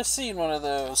 I've never seen one of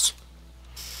those.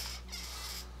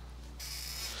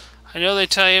 I know they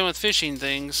tie in with fishing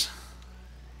things.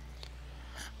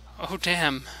 Oh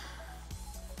damn.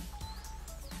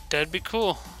 That'd be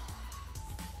cool.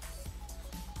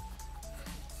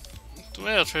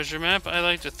 Well, treasure map, I'd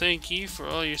like to thank you for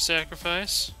all your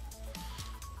sacrifice.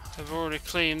 I've already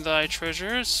claimed thy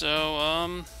treasure, so,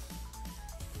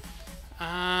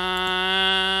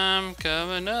 I'm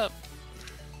coming up.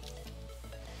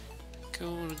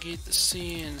 Gonna get the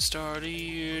sand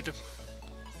started.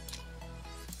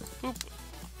 Boop.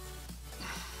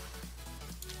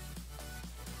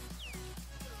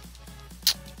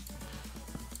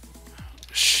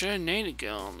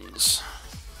 Shenanigans.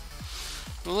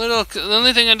 The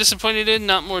only thing I'm disappointed in,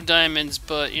 not more diamonds,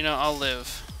 but, you know, I'll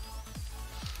live.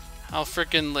 I'll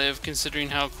frickin' live,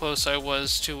 considering how close I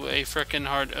was to a frickin'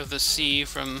 Heart of the Sea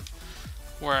from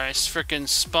where I frickin'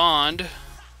 spawned.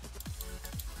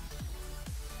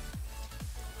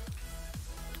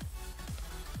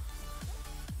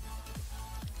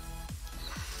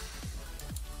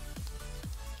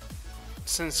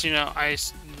 Since, you know, I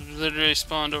literally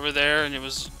spawned over there, and it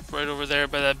was right over there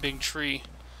by that big tree.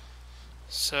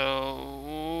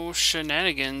 So,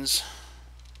 shenanigans.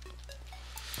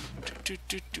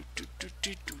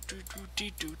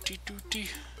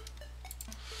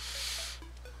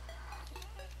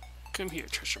 Come here,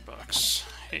 treasure box.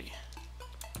 Hey.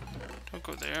 Don't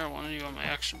go there, I want you on my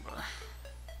action bar.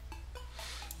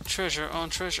 Treasure on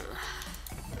treasure.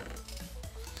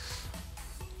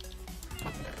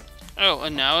 Oh,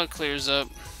 and now it clears up.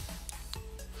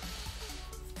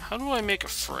 How do I make a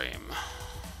frame?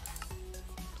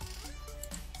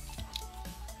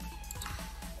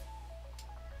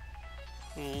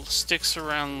 Sticks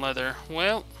around leather.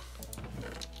 Well,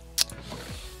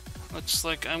 looks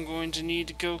like I'm going to need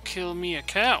to go kill me a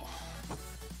cow.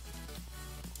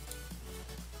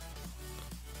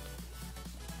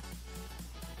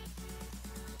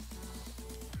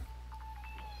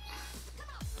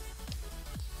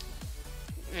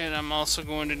 And I'm also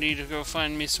going to need to go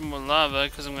find me some more lava,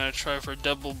 because I'm going to try for a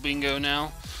double bingo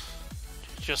now.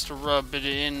 Just to rub it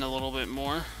in a little bit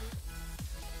more.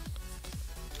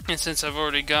 And since I've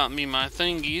already got me my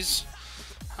thingies,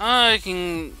 I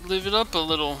can live it up a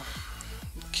little.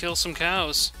 Kill some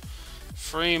cows.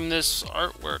 Frame this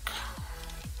artwork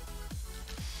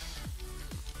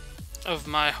of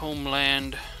my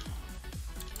homeland.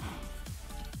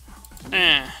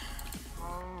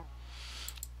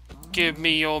 Give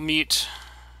me your meat.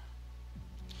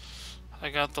 I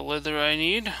got the leather I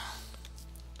need.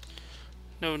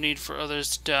 No need for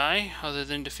others to die, other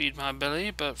than to feed my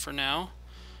belly, but for now,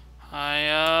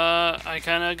 I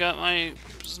kinda got my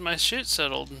shit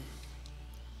settled.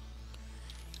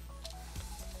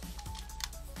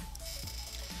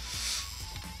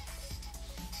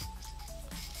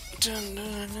 Dun,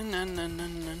 dun, dun, dun, dun,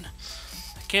 dun, dun.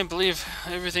 I can't believe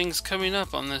everything's coming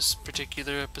up on this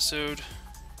particular episode.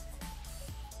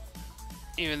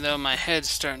 Even though my head's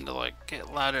starting to like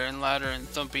get louder and louder and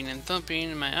thumping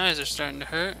and my eyes are starting to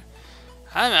hurt,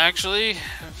 I'm actually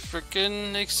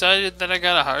freaking excited that I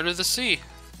got a Heart of the Sea.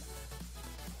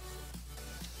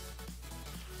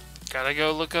 Gotta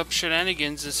go look up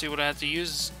shenanigans and see what I have to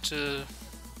use to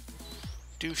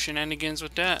do shenanigans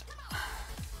with that.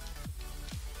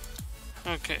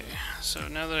 Okay, so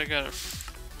now that I got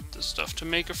the stuff to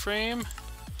make a frame,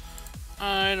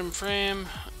 item frame,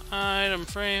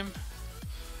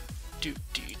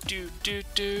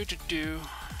 do.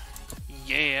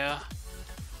 Yeah.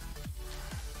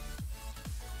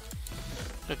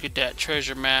 Look at that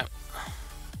treasure map.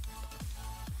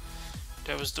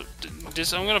 That was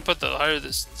this. I'm gonna put the higher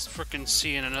this frickin'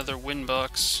 C in another win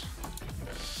box.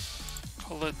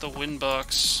 Call it the win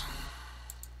box.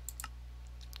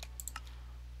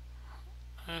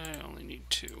 I only need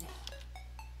 2.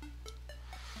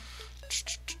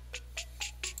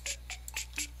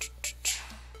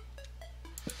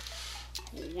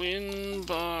 Win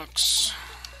box.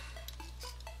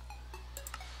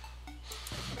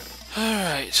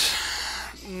 Alright.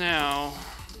 Now,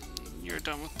 you're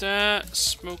done with that.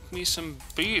 Smoke me some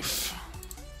beef.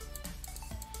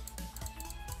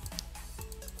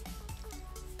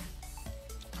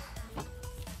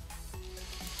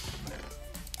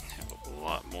 Have a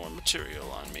lot more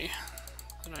material on me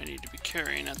than I need to be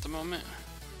carrying at the moment.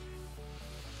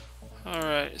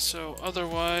 Alright, so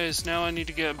otherwise, now I need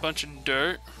to get a bunch of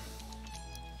dirt.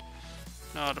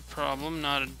 Not a problem,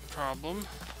 not a problem.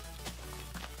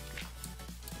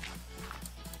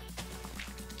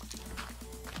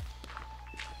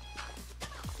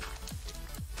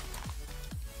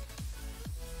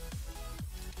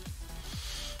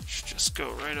 Should just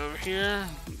go right over here,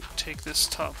 take this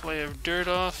top layer of dirt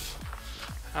off.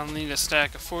 I'll need a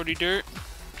stack of 40 dirt.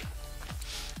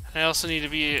 I also need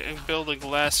to build a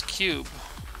glass cube,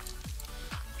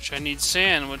 which I need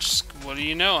sand. Which, what do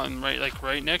you know? I'm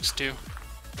right next to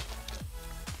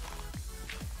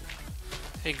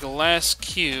a glass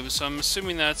cube. So I'm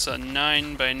assuming that's a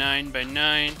 9 by 9 by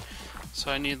 9.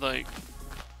 So I need oh,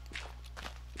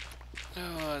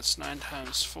 that's 9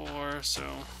 times 4. So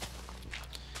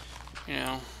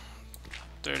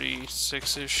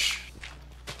 36-ish,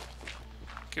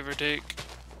 give or take.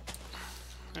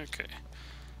 Okay.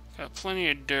 Got plenty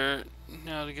of dirt.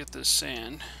 Now to get this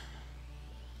sand.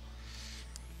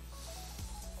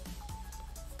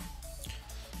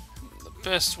 The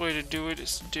best way to do it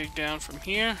is to dig down from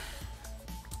here.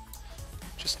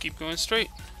 Just keep going straight.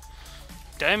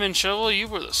 Diamond shovel, you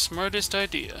were the smartest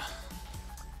idea.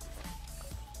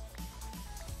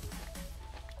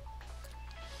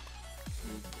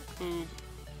 Boop,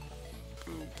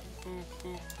 boop, boop,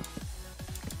 boop.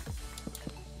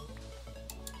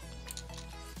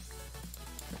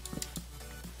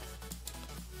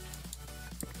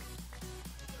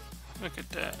 Look at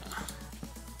that.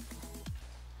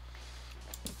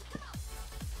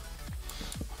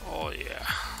 Oh yeah.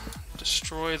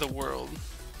 Destroy the world.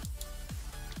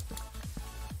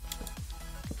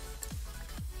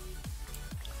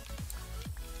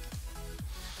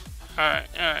 Alright,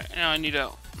 now I need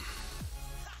out.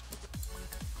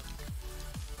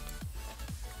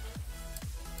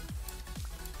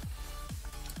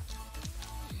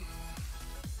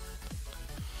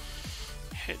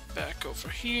 Head back over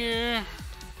here.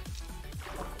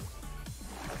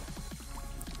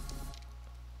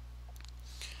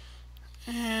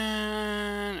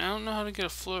 And I don't know how to get a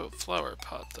flower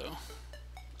pot though.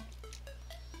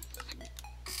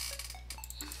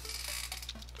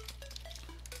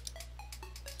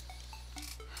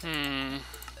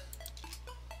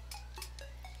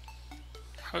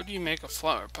 How do you make a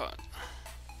flower pot?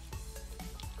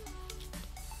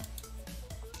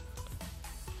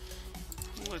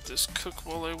 Let this cook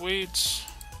while I wait.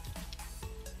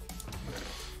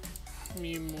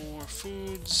 Me more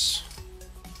foods.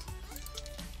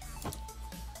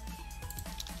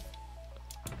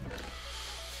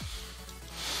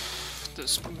 Put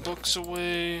this books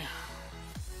away.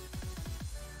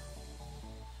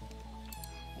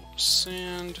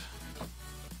 Sand.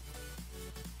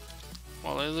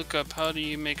 While I look up how do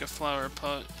you make a flower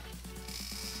pot.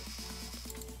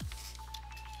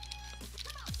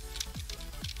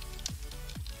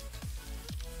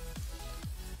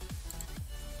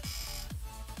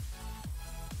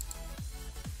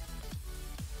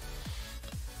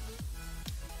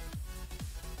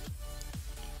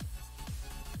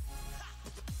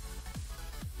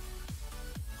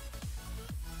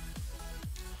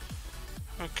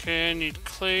 Okay, I need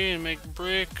clay and make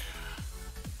brick.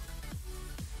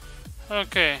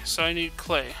 Okay, so I need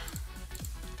clay.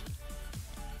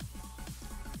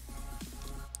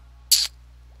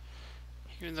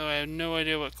 Even though I have no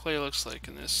idea what clay looks like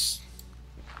in this.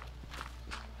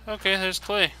 Okay, there's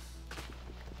clay.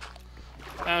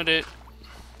 Found it.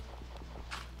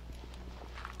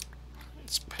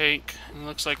 It's pink and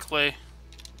looks like clay.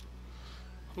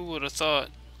 Who would have thought?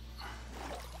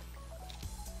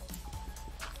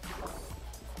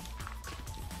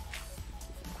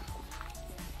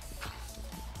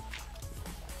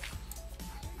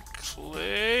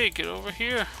 Clay, get over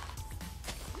here.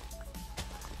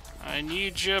 I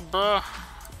need you, bruh.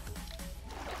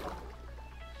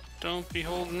 Don't be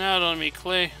holding out on me,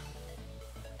 Clay.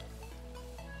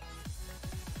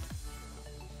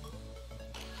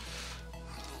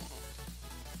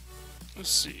 Let's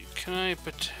see, can I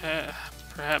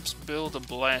perhaps build a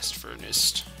blast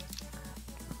furnace?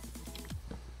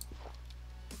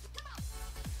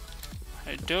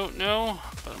 I don't know,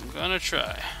 but I'm gonna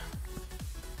try.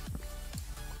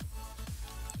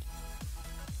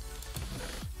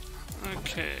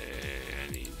 Okay,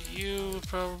 I need you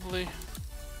probably.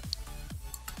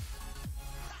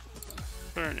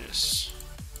 Furnace.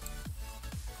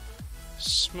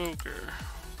 Smoker.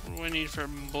 What do I need for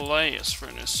blast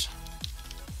furnace?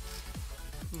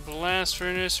 Blast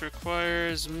furnace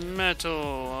requires metal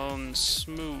on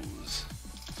smooth.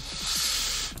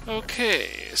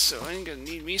 Okay, so I'm gonna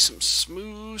need me some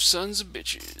smooth sons of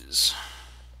bitches.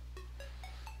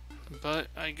 But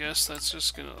I guess that's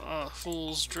just gonna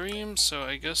fool's dream, so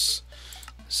I guess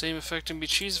the same effect can be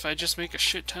achieved if I just make a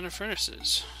shit ton of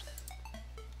furnaces.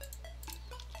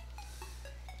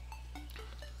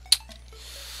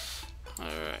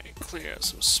 Alright, clear out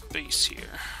some space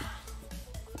here.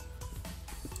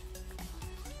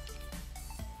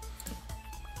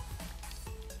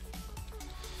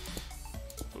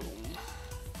 Boom.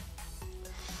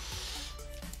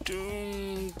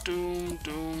 Doom, doom,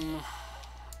 doom.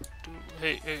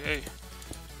 Hey, hey, hey.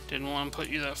 Didn't want to put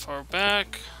you that far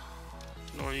back,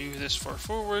 nor you this far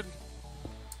forward.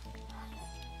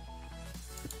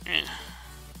 Eh.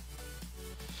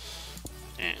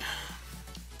 Eh.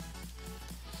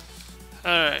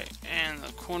 Alright, and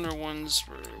the corner ones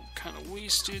were kind of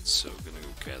wasted, so I'm gonna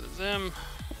go gather them.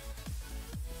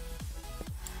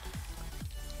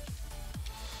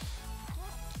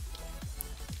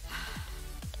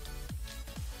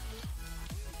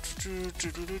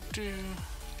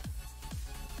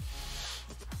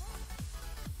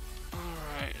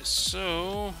 Alright,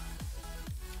 so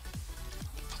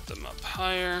put them up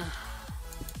higher.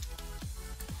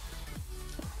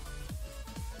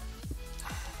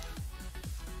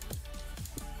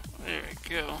 There we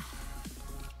go.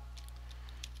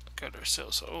 Got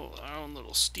ourselves our own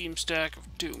little steam stack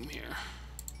of doom here.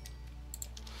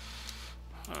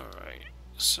 Alright,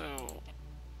 so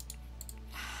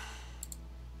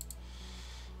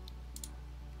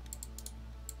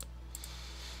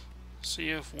see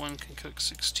if one can cook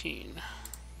 16.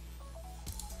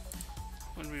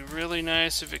 Would be really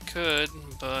nice if it could,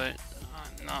 but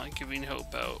I'm not giving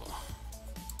hope out.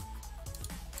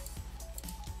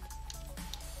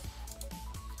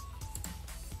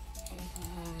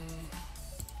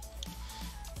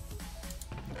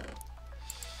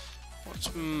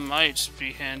 What might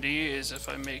be handy is if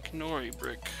I make nori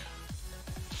brick.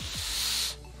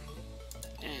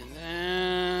 And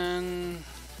then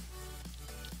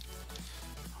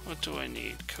what do I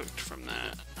need cooked from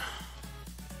that?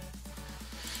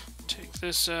 Take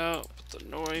this out, put the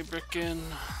nori brick in.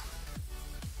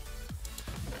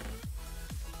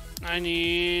 I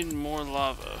need more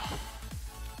lava.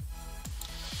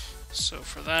 So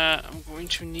for that, I'm going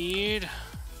to need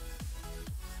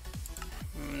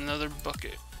another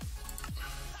bucket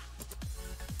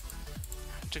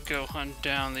to go hunt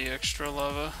down the extra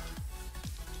lava.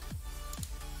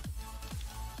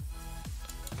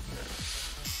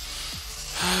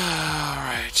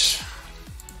 Alright.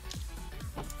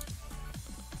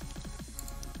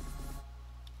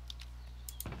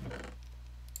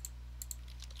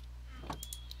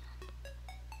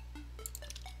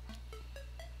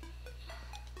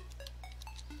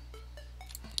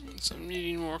 So I'm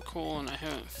needing more coal and I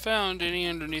haven't found any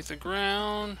underneath the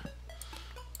ground.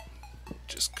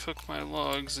 Just cook my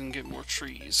logs and get more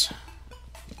trees.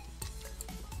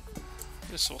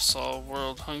 This will solve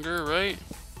world hunger, right?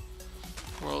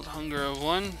 World hunger of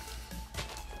 1.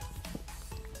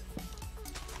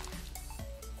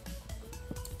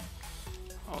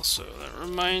 Also, that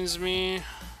reminds me.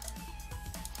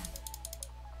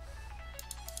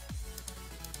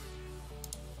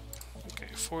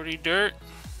 Okay, 40 dirt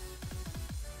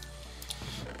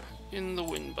in the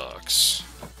wind box.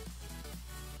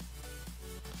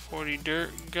 40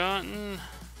 dirt gotten.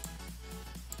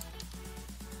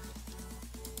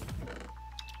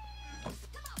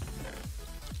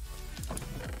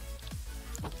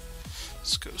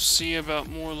 Let's go see about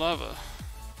more lava.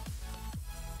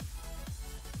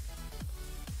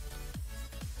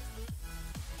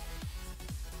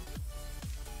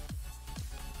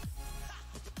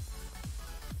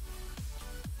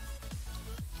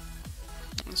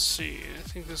 Let's see, I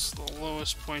think this is the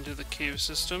lowest point of the cave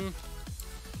system.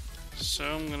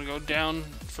 So I'm gonna go down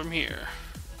from here.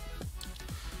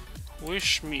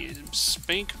 Wish me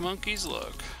spank monkey's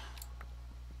luck.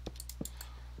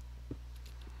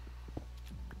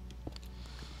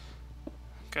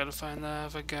 Gotta find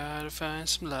lava, gotta find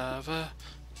some lava.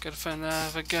 Gotta find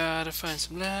lava, gotta find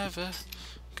some lava.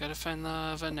 Gotta find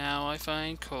lava now, I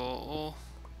find coal.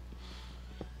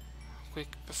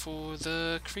 Quick before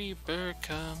the creeper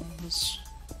comes.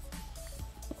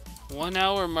 1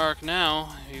 hour mark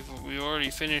now. We already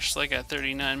finished like at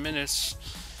 39 minutes.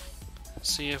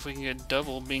 See if we can get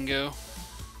double bingo.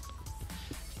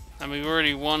 I mean, we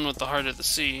already won with the Heart of the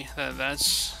Sea.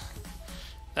 That's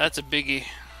a biggie.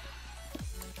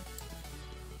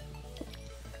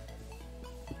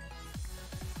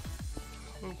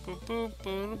 Boop, boop, boop,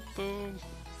 boop, boop.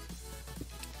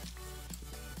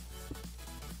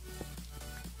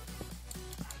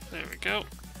 There we go.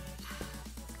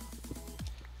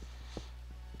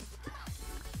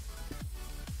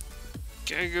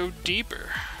 Gotta go deeper.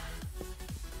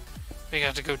 We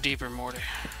got to go deeper, Morty.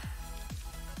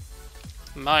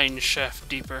 Mine shaft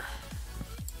deeper.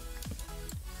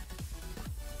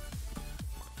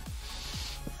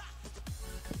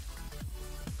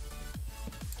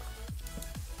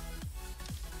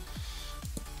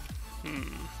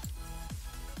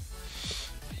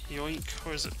 Yoink.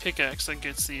 Or is it pickaxe that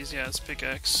gets these? Yeah, it's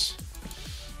pickaxe.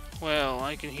 Well,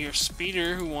 I can hear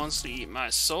Speeder who wants to eat my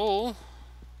soul.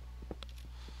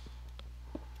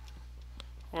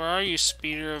 Where are you,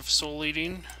 Speeder of soul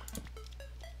eating?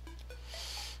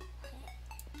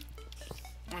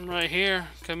 I'm right here.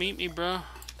 Come eat me, bro.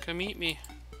 Come eat me.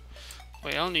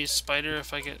 Wait, I don't need spider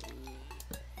if I get...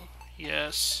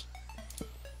 Yes.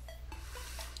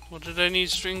 What did I need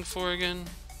string for again?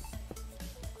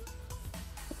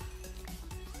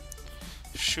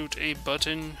 Shoot a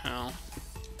button. Oh.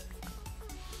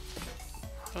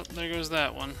 Oh, there goes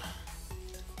that one.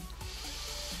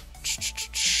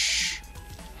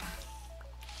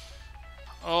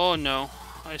 Oh no,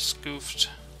 I scoofed.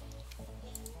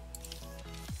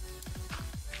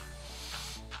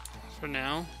 For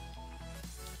now.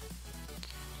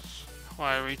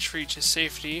 Why retreat to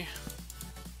safety?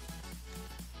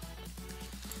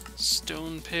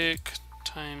 Stone pick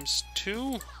times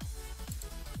 2.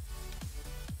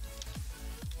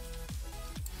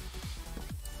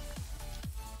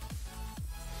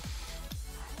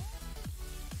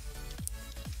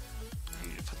 I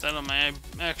need to put that on my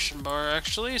action bar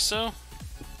actually, so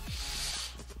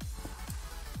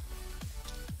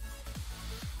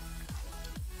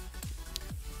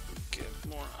get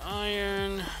more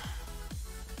iron.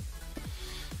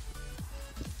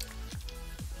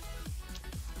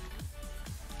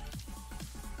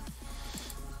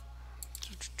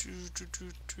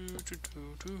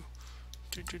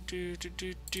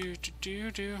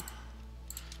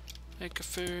 Make a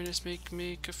furnace,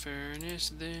 make a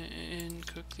furnace, then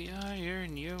cook the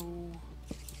iron, yo.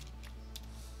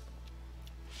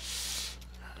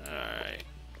 Alright.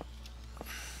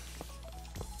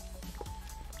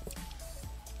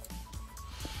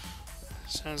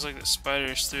 Sounds like the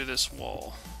spider's through this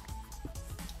wall.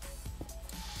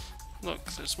 Look,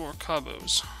 there's more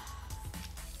cabos.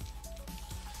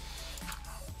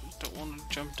 Don't want to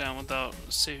jump down without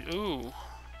save. Ooh.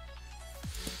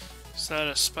 Is that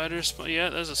a spider spawn? Yeah,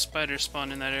 there's a spider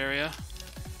spawn in that area.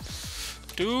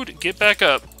 Dude, get back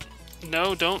up.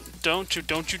 No, don't you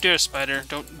dare, spider.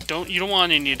 You don't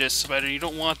want any of this, spider. You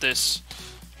don't want this.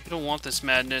 You don't want this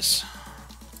madness.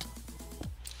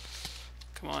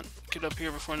 Come on, get up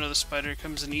here before another spider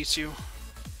comes and eats you.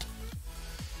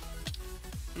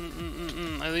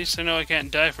 At least I know I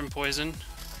can't die from poison.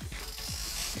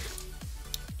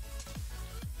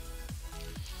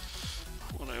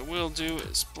 What I will do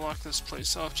is block this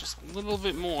place off just a little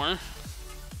bit more.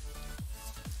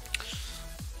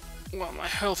 While my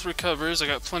health recovers, I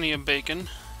got plenty of bacon.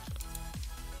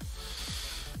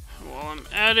 While I'm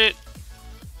at it,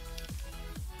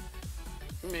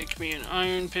 make me an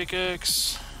iron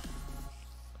pickaxe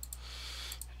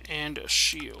and a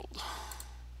shield.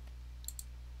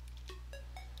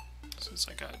 Since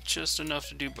I got just enough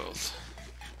to do both.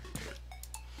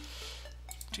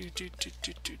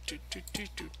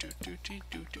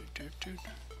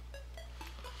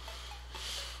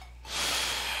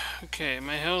 Okay,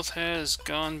 my health has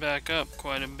gone back up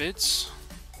quite a bit.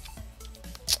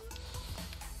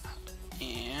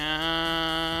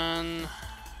 And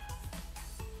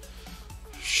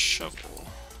shovel.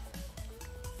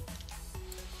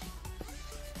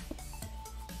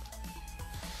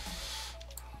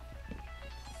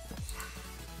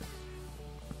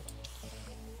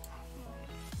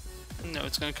 No,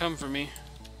 it's gonna come for me.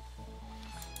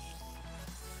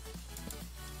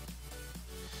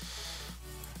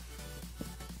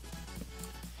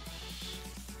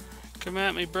 Come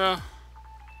at me, bro.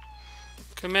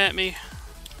 Come at me.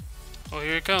 Oh,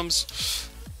 here it comes.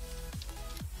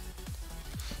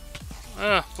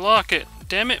 Block it.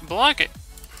 Damn it, block it.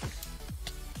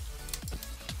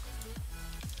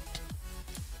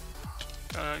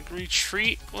 Gotta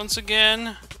retreat once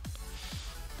again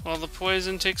while the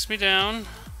poison takes me down.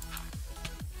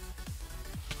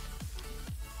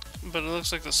 But it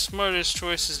looks like the smartest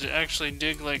choice is to actually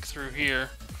dig like through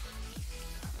here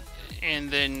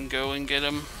and then go and get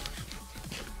him.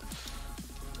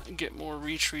 Get more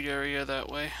retreat area that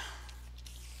way.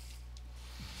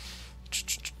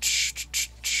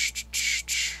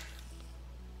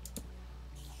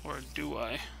 Or do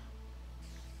I?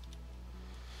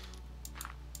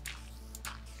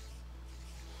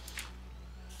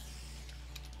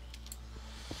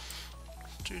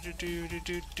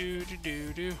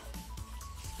 Do.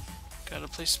 Gotta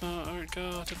play smart,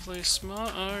 gotta play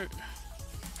smart.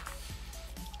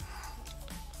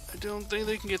 I don't think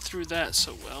they can get through that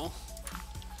so well.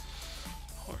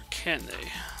 Or can they?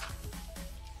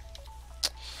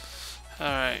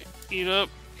 Alright, eat up.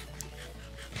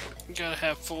 Gotta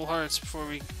have full hearts before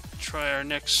we try our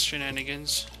next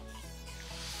shenanigans.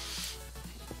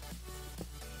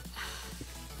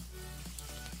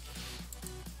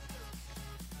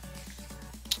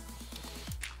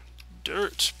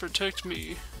 Dirt, protect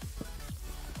me.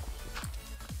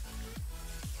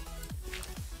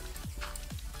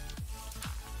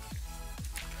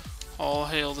 All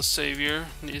hail the savior.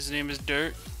 His name is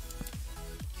Dirt.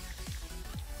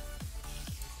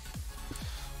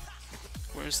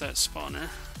 Where's that spawner?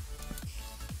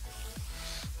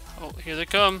 Oh, here they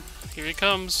come. Here he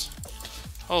comes.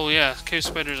 Oh yeah, cave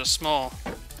spiders are small.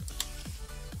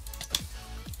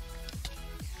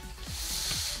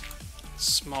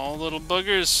 Small little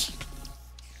buggers.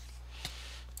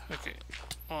 Okay,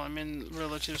 well, I'm in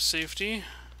relative safety.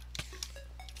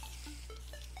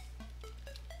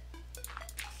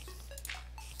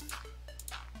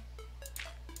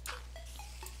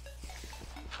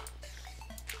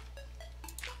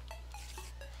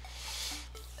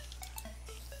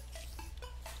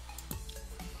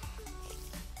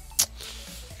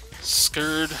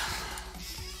 Scared.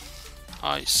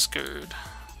 I scared.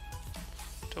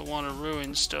 Don't want to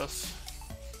ruin stuff.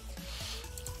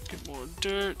 Get more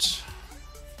dirt.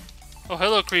 Oh,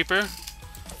 hello, creeper.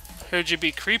 Heard you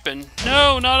be creeping.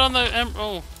 No, not on the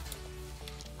emerald. Oh,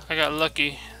 I got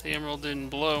lucky. The emerald didn't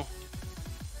blow.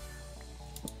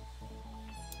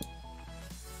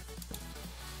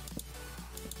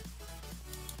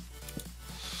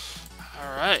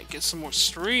 Alright, get some more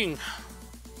string.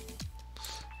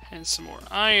 And some more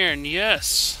iron,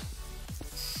 yes.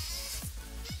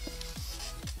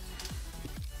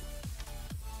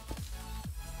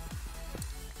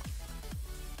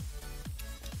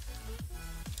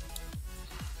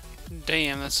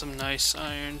 Damn, that's some nice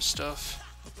iron stuff.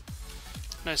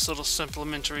 Nice little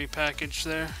supplementary package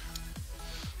there.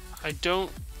 I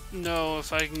don't know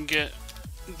if I can get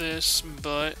this,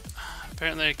 but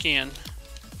apparently I can.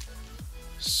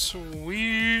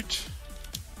 Sweet!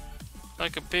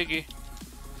 Like a piggy.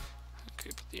 Okay,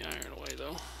 put the iron away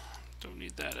though. Don't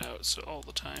need that out so all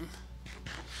the time.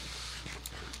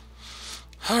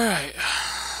 Alright.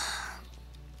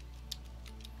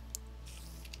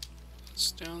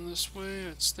 It's down this way,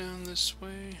 it's down this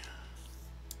way.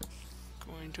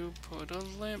 Going to put a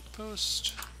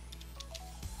lamppost.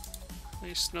 At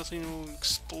least nothing will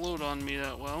explode on me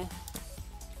that well.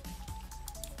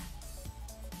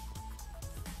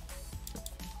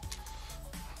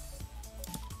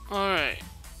 Alright,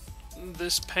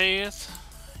 this path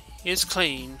is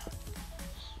clean.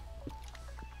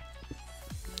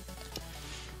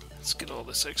 Let's get all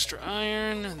this extra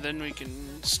iron, and then we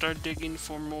can start digging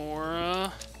for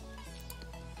more,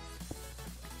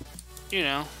 you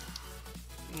know,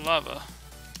 lava.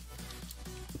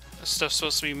 This stuff's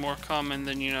supposed to be more common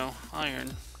than, you know,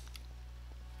 iron.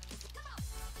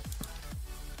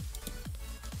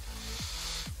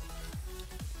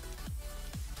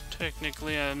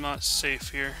 Technically, I'm not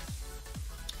safe here.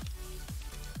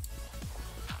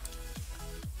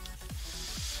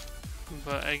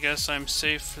 But I guess I'm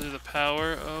safe through the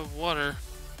power of water.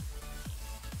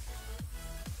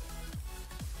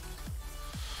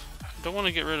 I don't want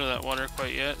to get rid of that water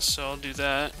quite yet, so I'll do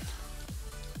that.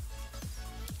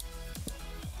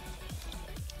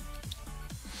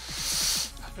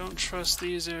 I don't trust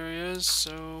these areas,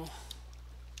 so...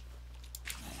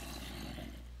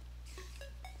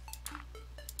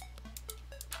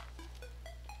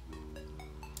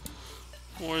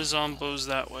 More zombos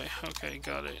that way. Okay,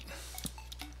 got it.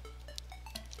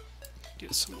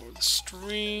 Get some more of the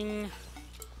string.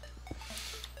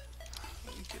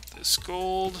 Get this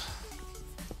gold.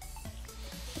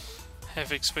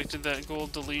 Have expected that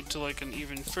gold to lead to like an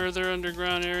even further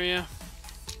underground area.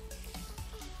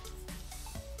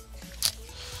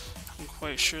 I'm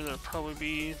quite sure that'll probably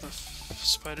be the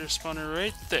spider spawner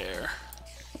right there.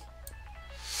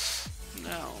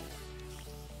 Now,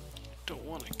 don't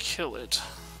want to kill it,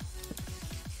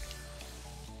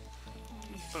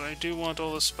 but I do want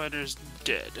all the spiders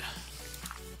dead.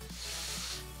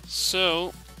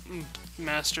 So,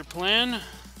 master plan.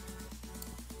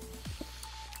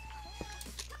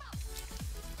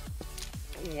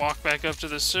 Walk back up to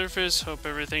the surface, hope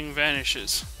everything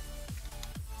vanishes.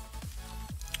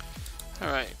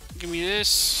 Alright, give me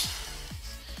this.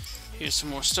 Here's some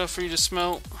more stuff for you to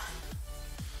smelt.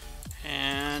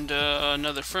 And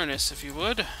another furnace, if you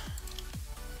would.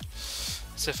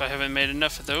 As if I haven't made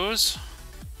enough of those.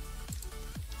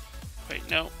 Wait,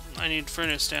 no. I need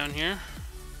furnace down here.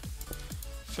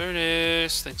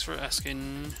 Furnace, thanks for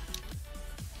asking.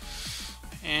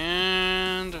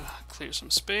 And clear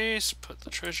some space. Put the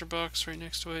treasure box right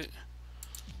next to it.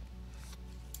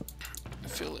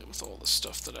 Fill it with all the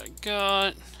stuff that I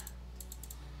got.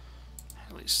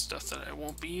 At least stuff that I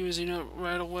won't be using it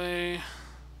right away.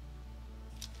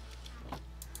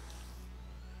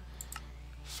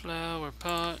 Flower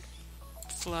pot.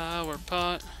 Flower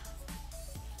pot.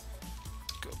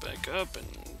 Go back up and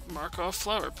mark off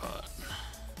flower pot.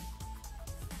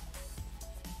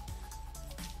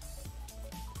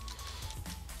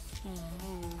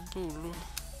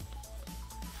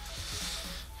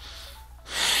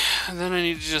 And then I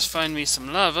need to just find me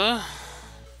some lava.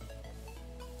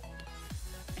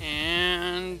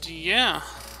 And yeah.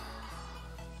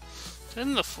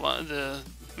 Didn't the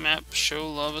map show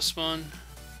lava spawn?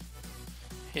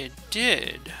 It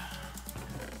did.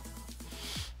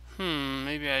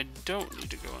 Maybe I don't need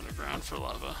to go underground for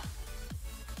lava.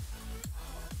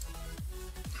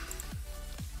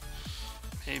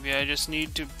 Maybe I just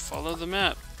need to follow the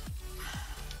map.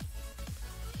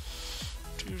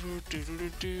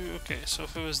 Okay, so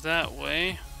if it was that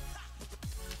way,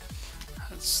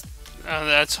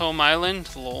 that's home island.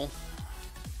 Lol.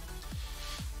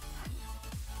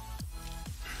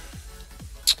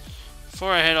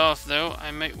 Before I head off, though,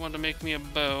 I might want to make me a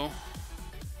bow.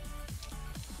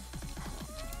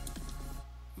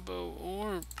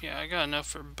 Yeah, I got enough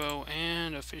for a bow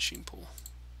and a fishing pole.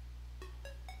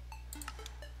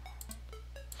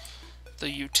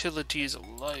 The utilities of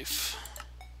life.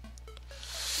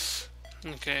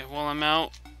 Okay, while I'm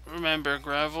out, remember,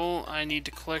 gravel, I need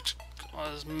to collect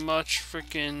as much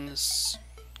freaking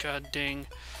god dang.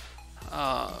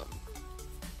 Oh,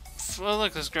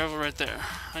 look, there's gravel right there.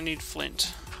 I need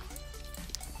flint.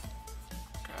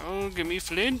 Gravel, give me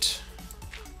flint.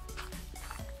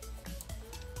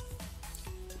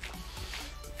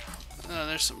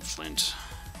 There's some flint.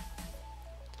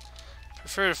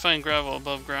 Prefer to find gravel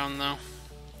above ground, though.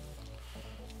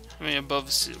 I mean, above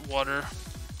water.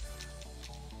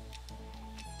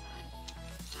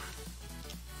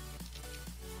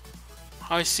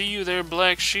 I see you there,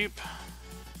 black sheep.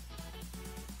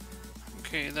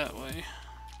 Okay, that way.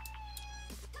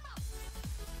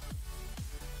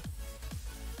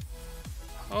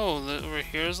 Oh, over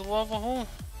here is a lava hole?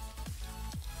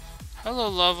 Hello,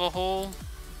 lava hole.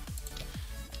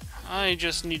 I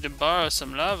just need to borrow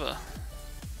some lava.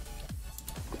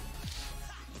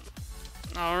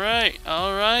 Alright.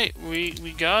 We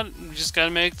just gotta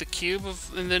make the cube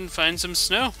and then find some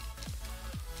snow.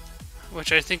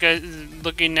 Which I think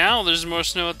looking now, there's more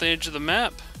snow at the edge of the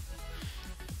map.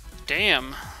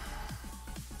 Damn.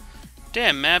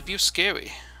 Damn, map, you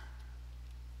scary.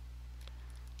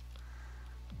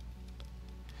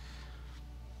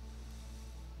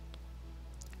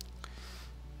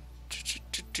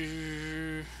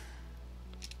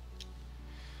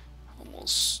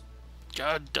 Almost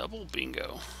got double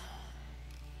bingo.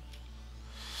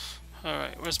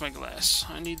 Alright, where's my glass?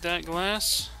 I need that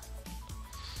glass.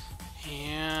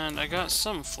 And I got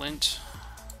some flint.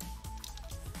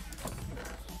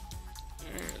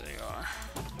 There they are.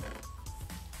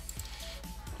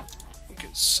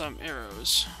 Get some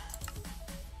arrows.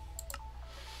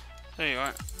 There you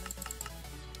are.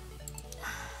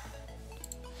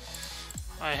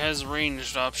 I has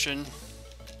ranged option.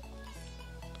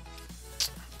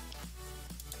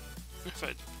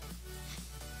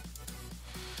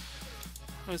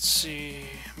 Let's see,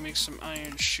 make some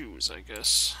iron shoes, I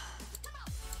guess.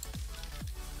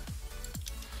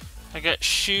 I got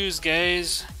shoes,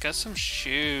 guys. Got some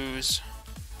shoes.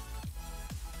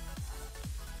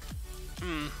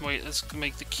 Wait, let's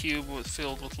make the cube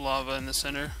filled with lava in the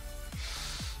center.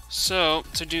 So,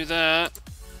 to do that,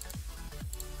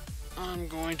 I'm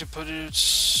going to put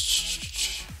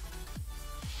it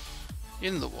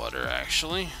in the water,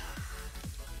 actually.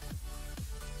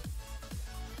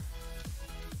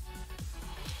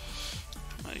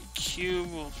 My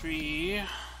cube will be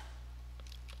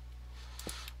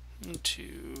 1,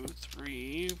 2,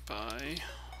 3 by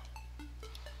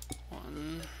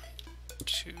 1,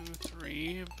 2,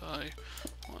 3 by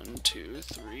 1, 2,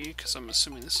 3, because I'm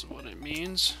assuming this is what it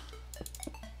means.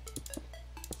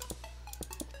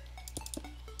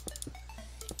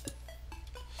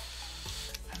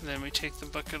 And then we take the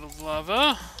bucket of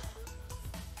lava.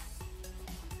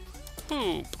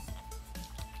 Boop.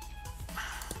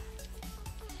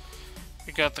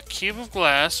 We got the cube of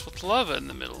glass with lava in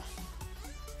the middle.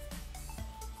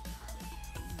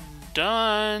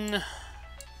 Done.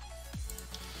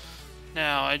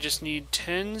 Now I just need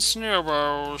 10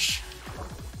 snowballs.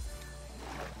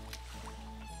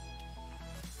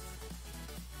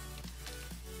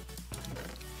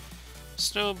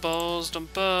 Snowballs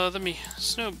don't bother me.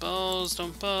 Snowballs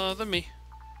don't bother me.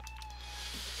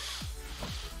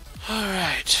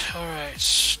 Alright, alright.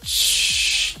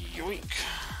 Yoink.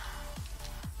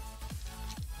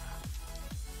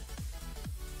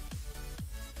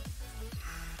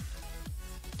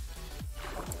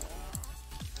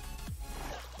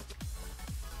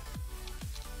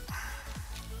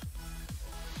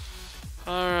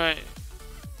 Alright.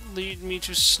 Lead me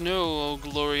to snow, O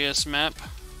glorious map.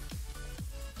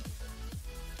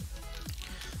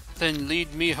 Then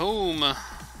lead me home.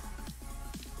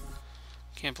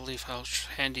 Can't believe how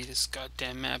handy this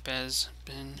goddamn map has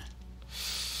been.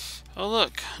 Oh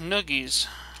look, nuggies.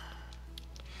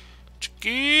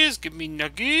 Chickies, give me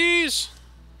nuggies.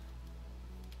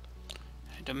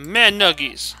 I demand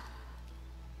nuggies.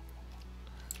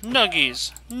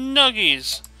 Nuggies,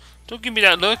 nuggies. Don't give me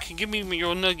that look. Give me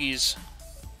your nuggies.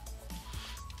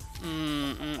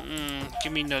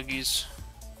 Give me nuggies.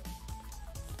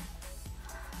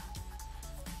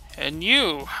 And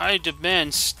you, I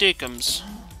demand steakums.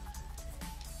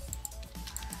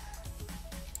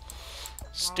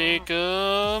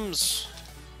 Steakums.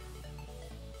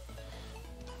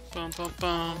 Bum bum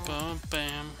bum bum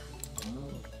bam.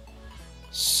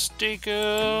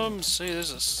 Steakums. Hey,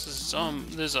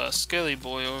 there's a skelly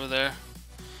boy over there.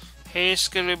 Hey,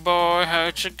 skelly boy,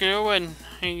 how you going?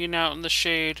 Hanging out in the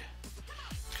shade.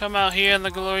 Come out here in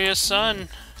the glorious sun.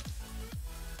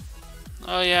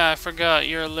 Oh yeah, I forgot,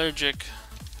 you're allergic.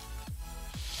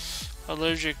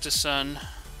 Allergic to sun.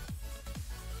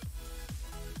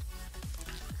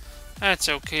 That's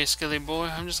okay, Skilly boy.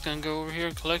 I'm just gonna go over here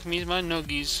and collect me my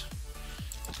nuggies.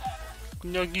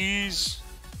 Nuggies!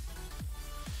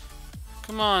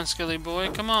 Come on, Skilly boy,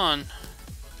 come on.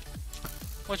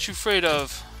 What you afraid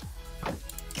of?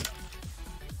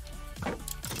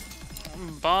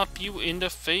 Bop you in the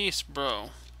face,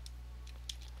 bro.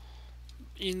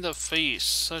 In the face.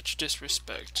 Such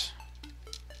disrespect.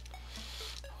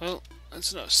 Well,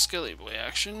 that's enough Skelly Boy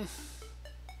action.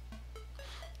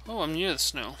 Oh, I'm near the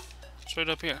snow. It's right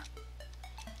up here.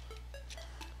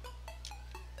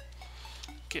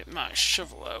 Get my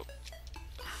shovel out.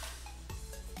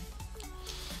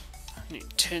 I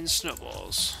need 10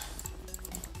 snowballs.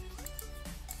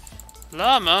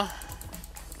 Llama?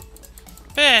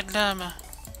 Bad llama.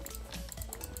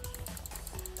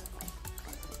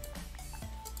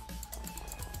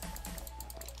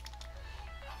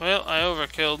 Well, I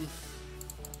overkilled.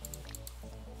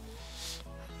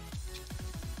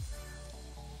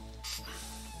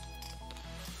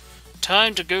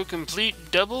 Time to go complete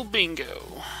double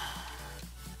bingo.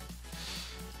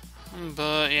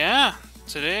 But yeah,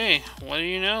 today, what do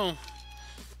you know?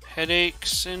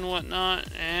 Headaches and whatnot,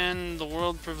 and the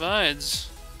world provides.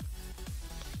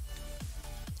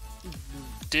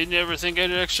 Didn't ever think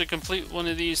I'd actually complete one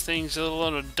of these things, let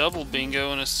alone a double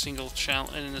bingo in a single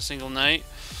night.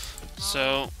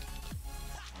 So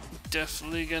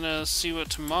definitely gonna see what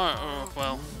tomorrow.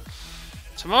 Well,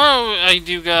 tomorrow I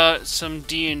do got some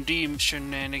D&D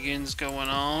shenanigans going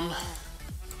on.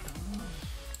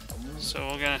 So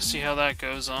we're gonna see how that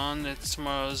goes on.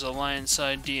 Tomorrow's Alliance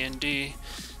side D&D,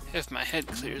 if my head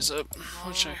clears up,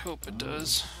 which I hope it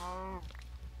does.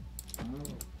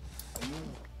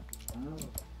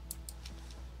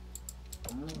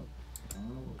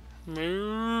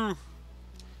 Moo!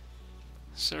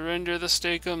 Surrender the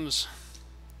steakums.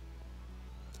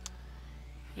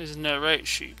 Isn't that right,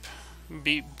 sheep?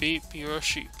 Beep beep, you're a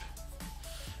sheep.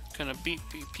 Gonna beep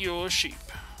beep, you're a sheep.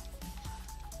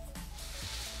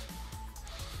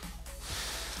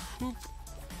 Whoop.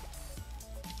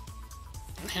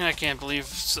 And I can't believe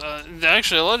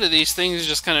actually a lot of these things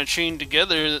just kind of chained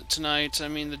together tonight. I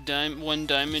mean, one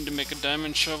diamond to make a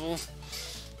diamond shovel,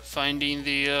 finding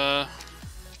the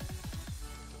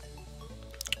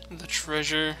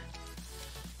treasure,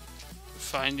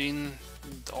 finding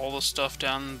all the stuff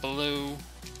down below,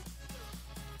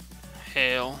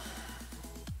 hail,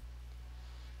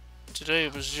 Today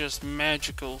was just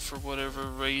magical for whatever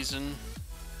reason.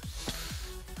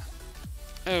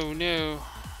 Oh no.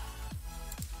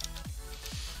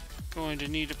 Going to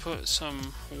need to put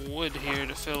some wood here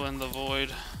to fill in the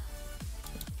void.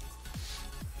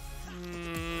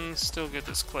 Still get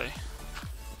this clay.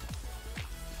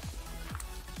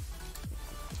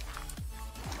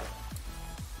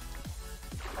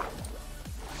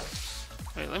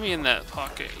 Wait, let me in that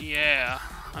pocket. Yeah,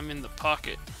 I'm in the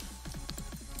pocket.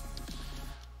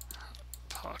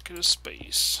 Pocket of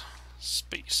space.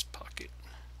 Space pocket.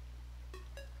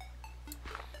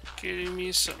 Getting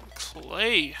me some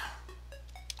clay.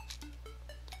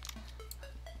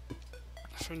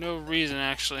 For no reason,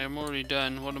 actually. I'm already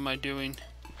done. What am I doing?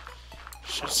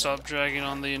 Should stop dragging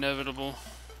on the inevitable.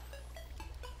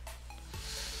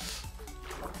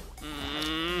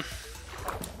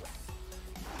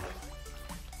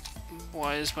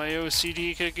 Why is my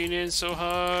OCD kicking in so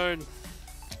hard?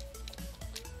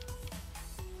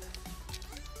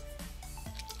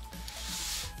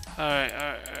 Alright.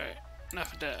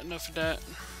 Enough of that.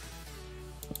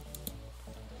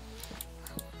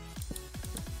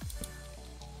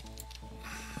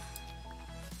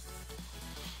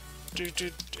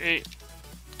 Hey.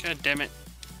 God damn it.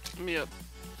 Let me up.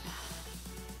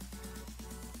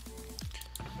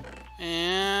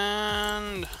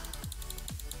 And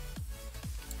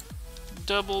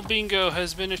double bingo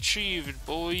has been achieved,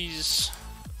 boys.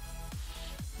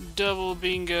 Double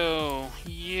bingo.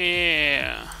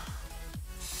 Yeah.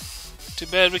 Too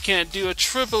bad we can't do a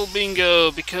triple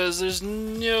bingo because there's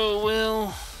no,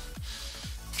 well,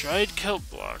 dried kelp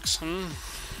blocks,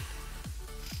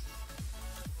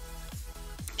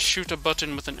 Shoot a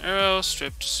button with an arrow,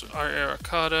 stripped our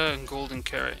Aracata, and golden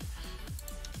carrot.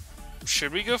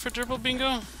 Should we go for triple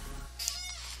bingo?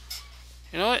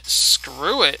 You know what?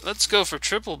 Screw it. Let's go for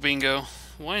triple bingo.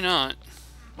 Why not?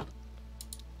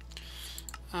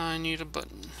 I need a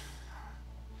button.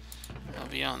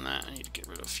 Beyond that, I need to get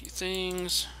rid of a few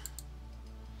things.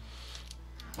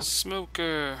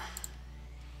 Smoker.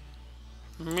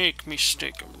 Make me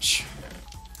steakums.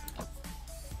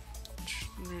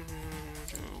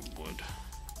 Wood.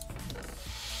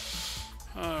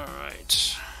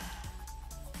 Alright.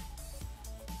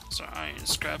 Those are iron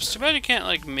scraps. Too bad you can't,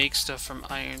 like, make stuff from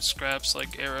iron scraps,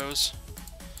 like arrows.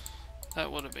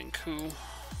 That would have been cool.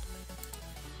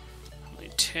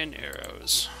 Only 10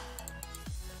 arrows.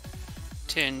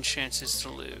 10 chances to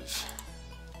live.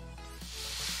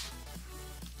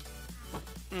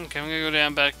 Okay, I'm gonna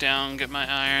go back down, get my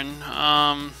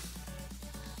iron.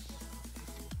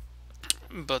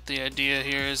 But the idea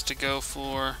here is to go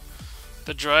for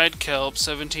the dried kelp,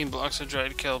 17 blocks of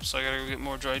dried kelp, so I gotta go get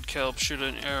more dried kelp, shoot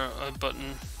an arrow, a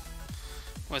button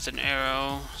with an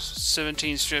arrow,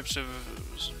 17 strips of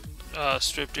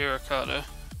stripped Aracata.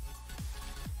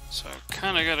 So I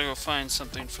kinda gotta go find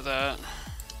something for that.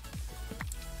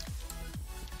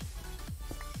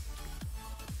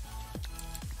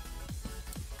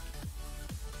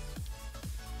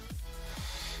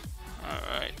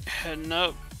 Alright, heading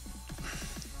up.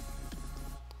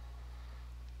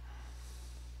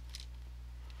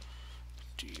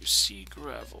 Do you see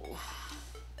gravel?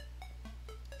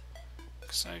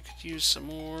 Because I could use some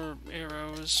more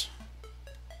arrows.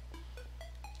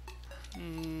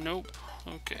 Nope.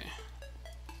 Okay.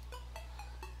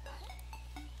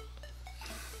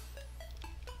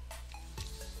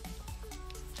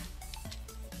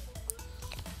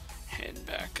 Head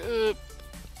back up.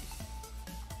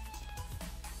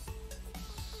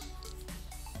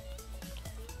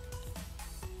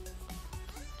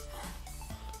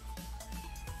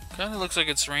 Kinda looks like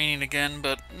it's raining again,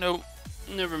 but nope,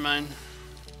 never mind.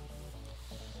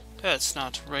 That's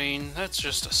not rain, that's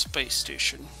just a space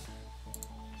station.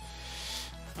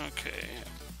 Okay,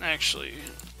 actually,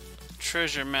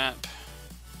 treasure map.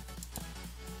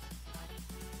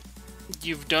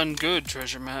 You've done good,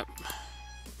 treasure map.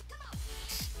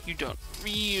 You done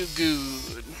real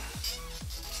good.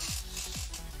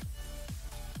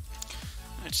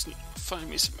 I just need to find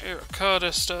me some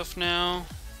Aracata stuff now.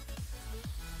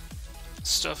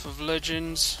 Stuff of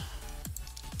legends.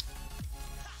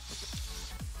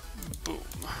 Boom.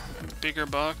 Bigger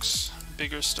box,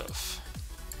 bigger stuff.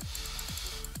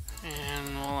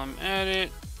 And while I'm at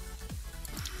it,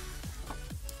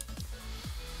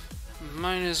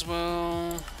 might as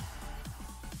well.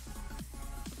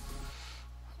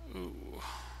 Ooh.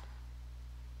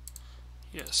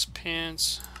 Yes,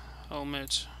 pants,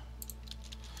 helmet.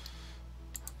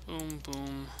 Boom,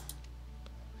 boom.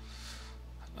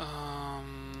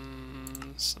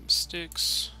 Some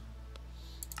sticks.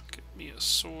 Get me a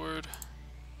sword.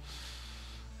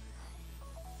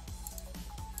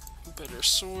 better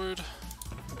sword.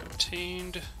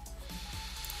 Obtained.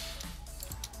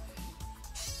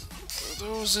 Throw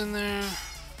those in there.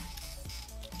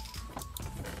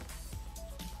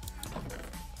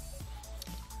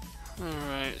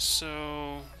 Alright,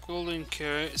 so golden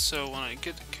carrot. So when I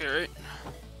get the carrot,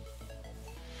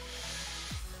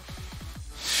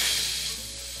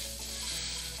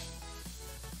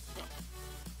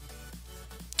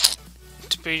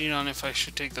 debating on if I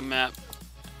should take the map.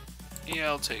 Yeah,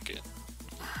 I'll take it.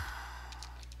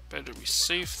 Better be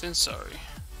safe than sorry.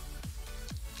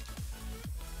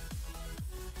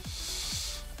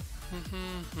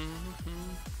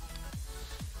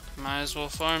 Might as well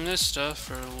farm this stuff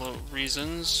for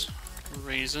reasons.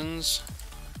 Raisins.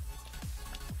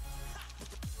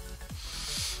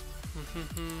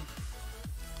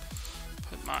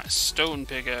 Put my stone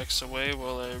pickaxe away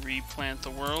while I replant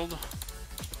the world.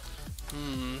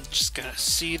 Just gotta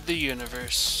seed the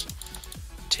universe.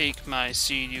 Take my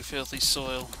seed, you filthy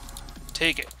soil.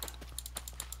 Take it.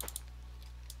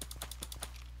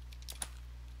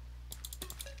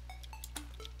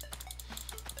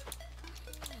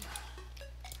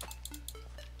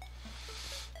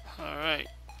 Alright.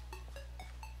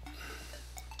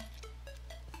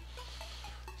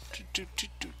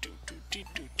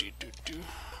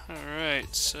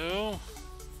 Alright, so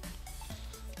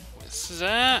with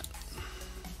that,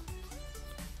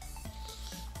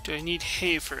 do I need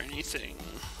hay for anything?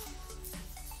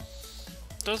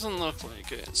 Doesn't look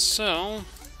like it, so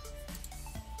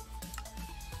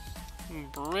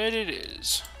bread it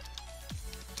is.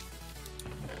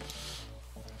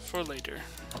 For later.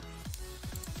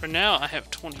 For now, I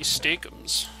have 20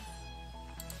 steakums.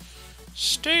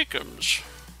 Steakums!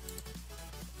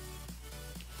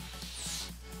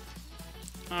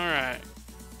 Alright.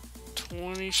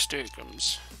 20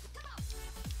 steakums.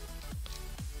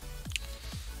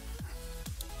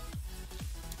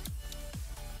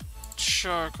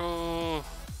 Charcoal.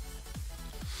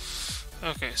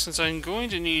 Okay, since I'm going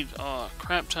to need a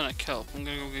crap ton of kelp, I'm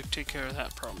gonna go take care of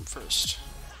that problem first.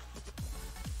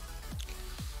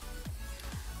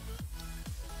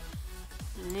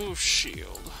 Remove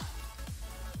shield.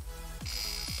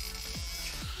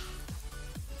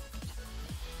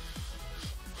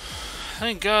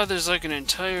 Thank God there's like an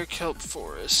entire kelp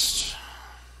forest.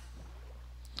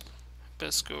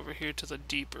 Best go over here to the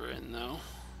deeper end though.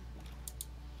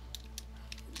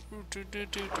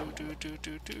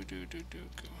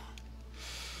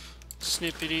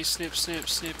 Snippity snip snip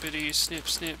snippity snip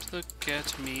snip, look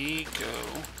at me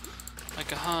go.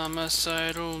 Like a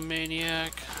homicidal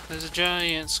maniac. There's a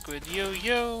giant squid. Yo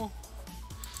yo!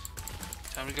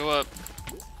 Time to go up.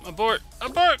 Abort!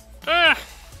 Abort! Ah!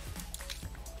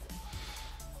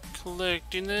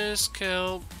 Collecting this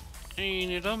kelp.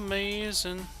 Ain't it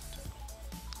amazing?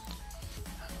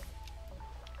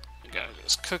 Gotta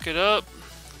just cook it up.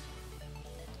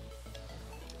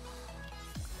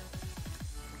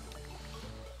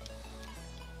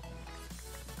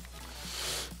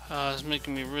 It's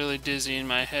making me really dizzy and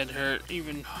my head hurt.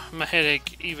 Even my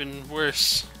headache, even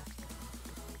worse.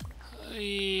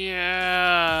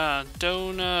 Yeah,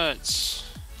 donuts.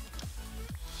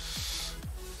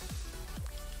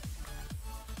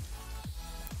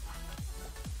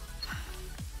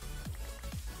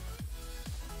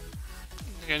 I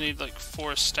think I need like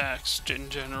 4 stacks in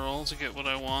general to get what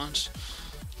I want.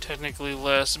 Technically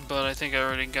less, but I think I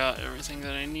already got everything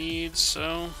that I need,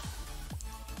 so.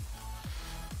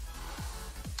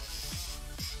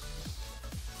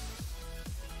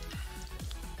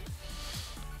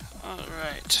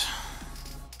 Alright.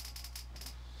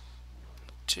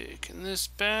 Taking this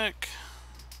back.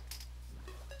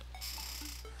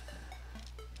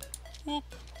 Whoop.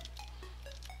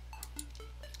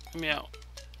 Let me out.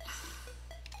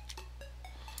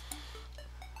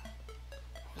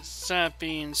 With that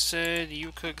being said,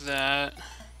 you cook that.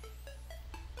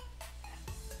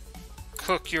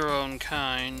 Cook your own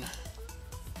kind.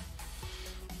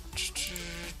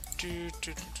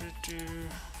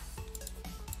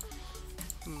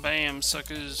 Bam,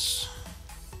 suckers.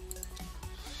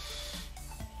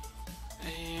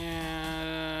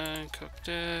 And cooked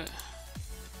it.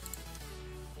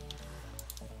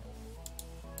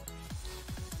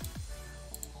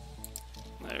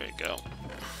 There we go.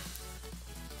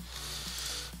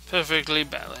 Perfectly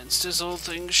balanced as all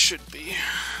things should be.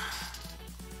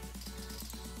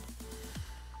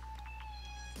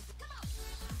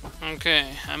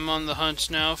 Okay, I'm on the hunt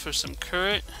now for some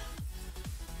carrot.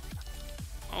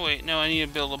 Oh wait, no, I need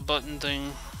to build a button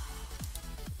thing.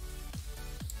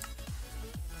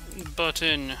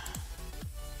 Button.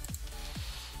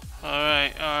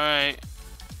 Alright, alright.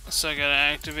 So I gotta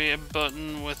activate a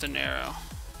button with an arrow.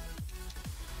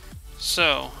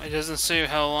 So, it doesn't say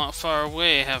how far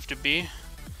away I have to be.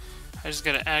 I just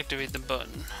gotta activate the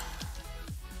button.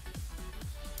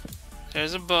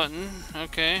 There's a button.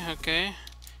 Okay, okay.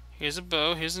 Here's a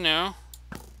bow, here's an arrow.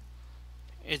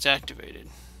 It's activated.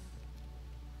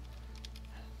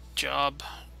 Job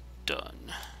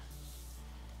done.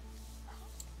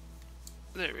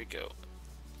 There we go.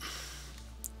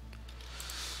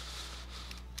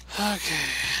 Okay.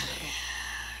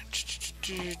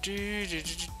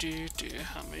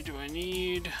 How many do I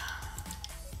need?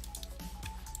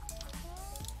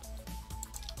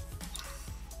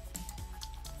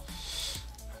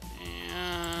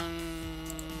 And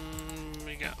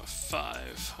we got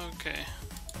 5. Okay.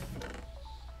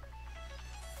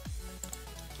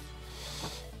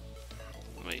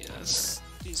 Wait,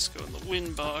 these go in the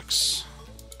wind box.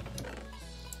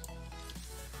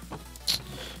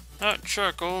 Not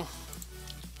charcoal.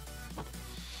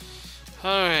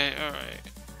 Alright, alright.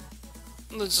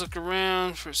 Let's look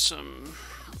around for some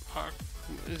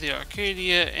the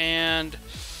Arcadia and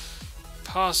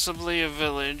possibly a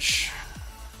village.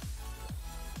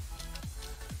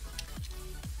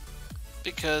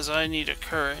 Because I need a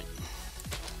current.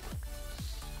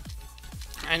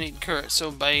 I need current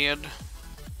so bad.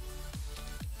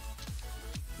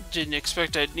 Didn't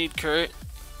expect I'd need current.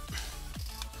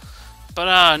 But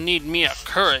I need me a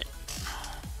current.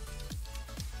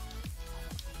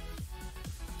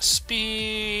 Speed.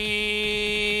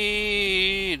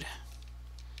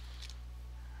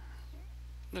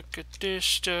 Look at this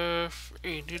stuff.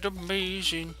 Ain't it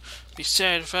amazing? Be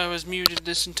sad if I was muted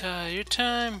this entire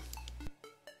time.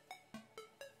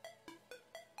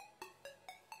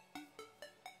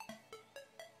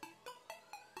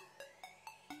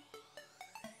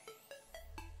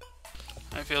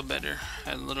 I feel better.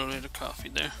 Had a little bit of coffee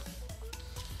there.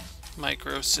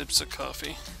 Micro sips of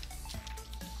coffee.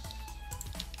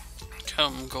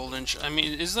 Come, golden. I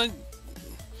mean, is like.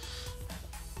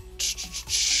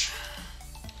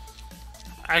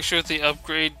 Actually, with the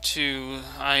upgrade to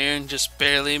iron, just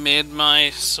barely made my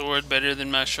sword better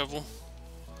than my shovel.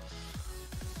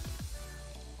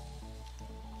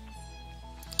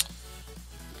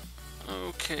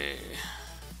 Okay.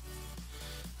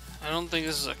 I don't think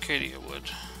this is Acacia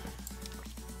wood.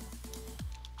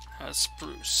 That's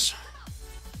spruce.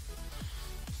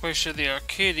 Quite sure the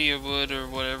Arcadia wood or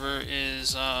whatever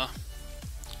is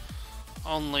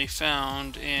only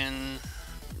found in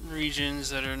regions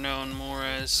that are known more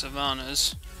as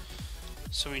savannas.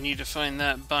 So we need to find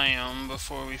that biome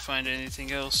before we find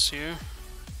anything else here.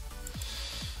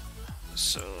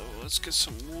 So let's get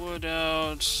some wood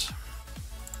out.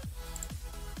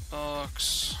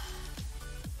 Box.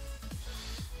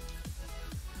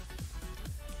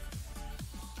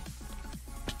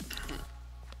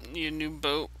 Need a new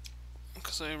boat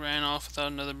because I ran off without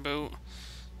another boat.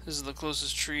 This is the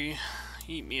closest tree.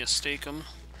 Eat me a steakum.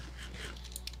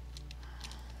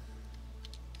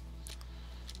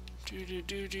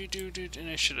 And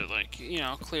I should have, like, you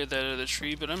know, cleared that out of the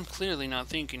tree, but I'm clearly not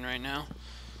thinking right now.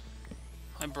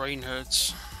 My brain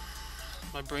hurts.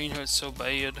 My brain hurts so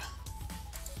bad.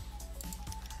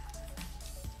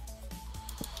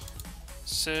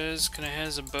 Says, can I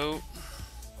has a boat?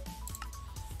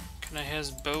 Can I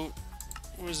has boat?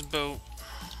 Where's boat?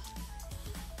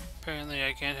 Apparently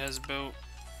I can't has boat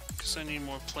because I need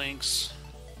more planks.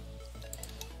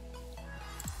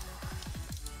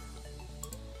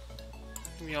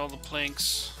 Give me all the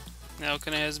planks. Now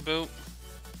can I has boat?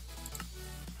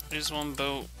 There's one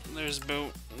boat. There's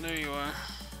boat. There you are.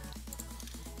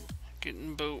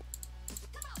 Getting boat.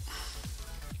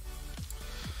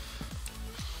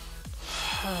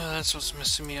 That's what's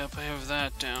messing me up. I have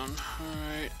that down.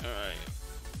 Alright, alright.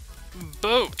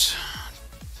 Boat!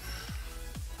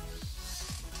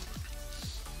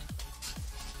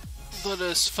 Let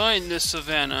us find this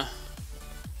savannah.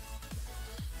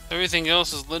 Everything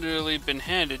else has literally been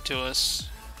handed to us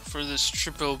for this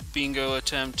triple bingo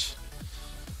attempt.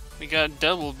 We got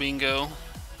double bingo.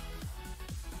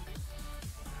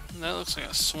 That looks like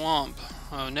a swamp.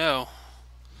 Oh no.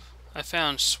 I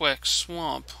found Sweck's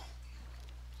swamp.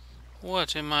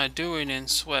 What am I doing in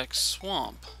Sweck's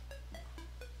swamp?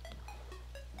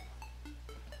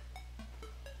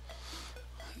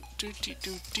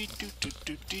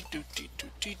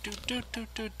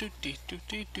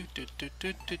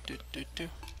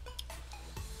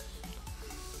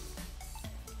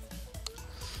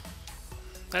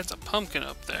 That's a pumpkin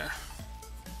up there.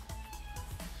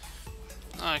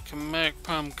 I can make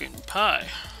pumpkin pie.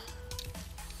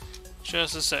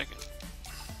 Just a second.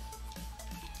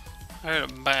 I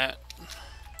heard a bat.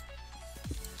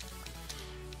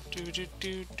 Do do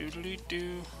do doodly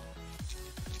do.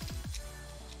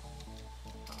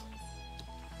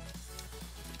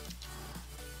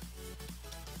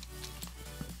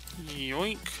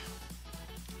 Yoink.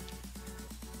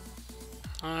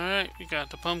 Alright, we got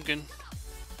the pumpkin.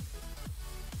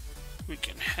 We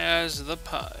can has the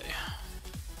pie.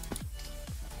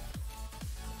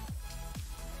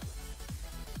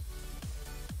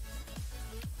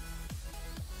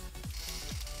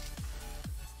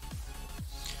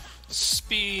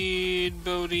 Speed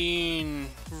boating.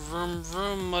 Vroom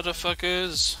vroom,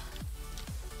 motherfuckers.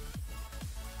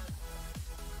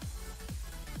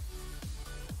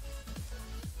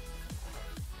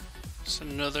 It's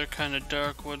another kind of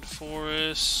dark wood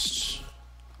forest.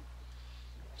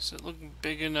 Does it look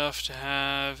big enough to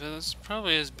have? It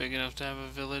probably is big enough to have a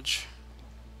village.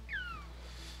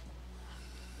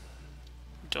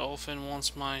 Dolphin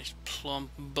wants my plump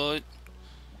butt.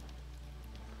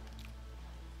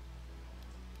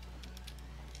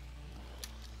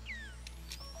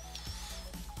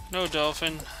 No,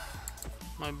 dolphin.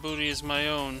 My booty is my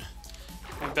own.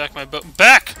 Give me back my boat.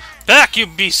 Back! Back, you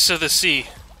beasts of the sea!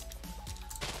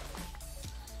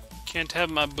 Can't have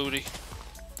my booty.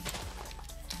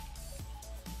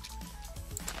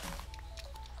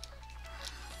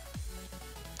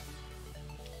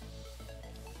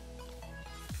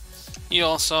 You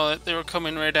all saw it. They were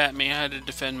coming right at me. I had to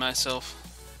defend myself.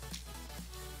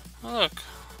 Oh, look.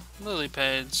 Lily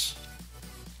pads.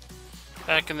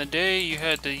 Back in the day, you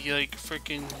had to, like,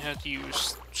 freaking have to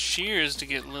use shears to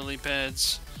get lily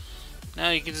pads. Now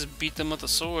you can just beat them with a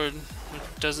sword, which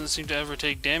doesn't seem to ever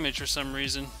take damage for some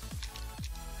reason.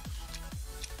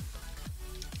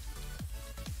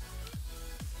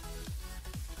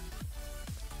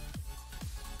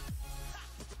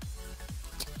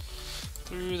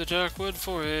 Through the dark wood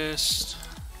forest.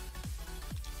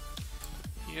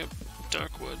 Yep,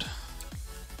 dark wood.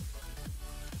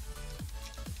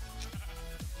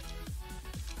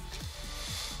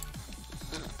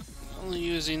 Only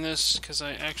using this because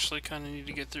I actually kind of need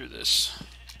to get through this.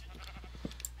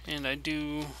 And I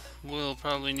will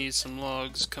probably need some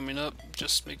logs coming up,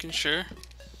 just making sure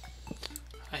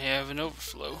I have an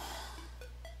overflow.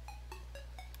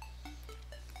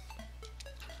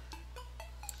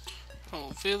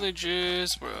 Oh,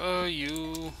 villagers, where are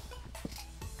you?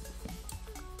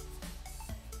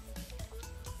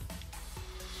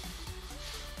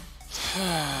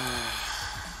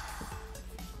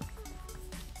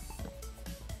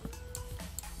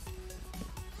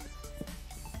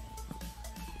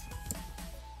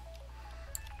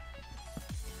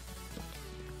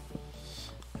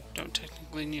 Don't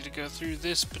technically need to go through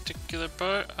this particular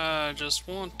part, I just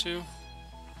want to.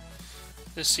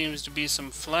 This seems to be some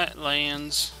flat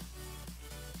lands.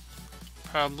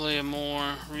 Probably a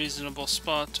more reasonable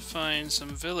spot to find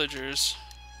some villagers.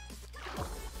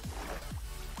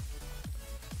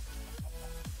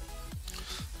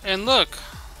 And look!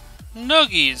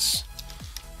 Nuggies!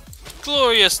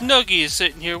 Glorious nuggies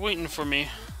sitting here waiting for me.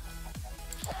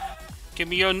 Give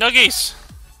me your nuggies!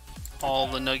 All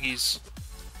the nuggies.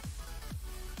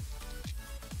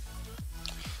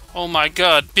 Oh my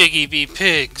god, Biggie Bee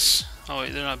pigs! Oh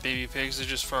wait, they're not baby pigs, they're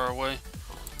just far away.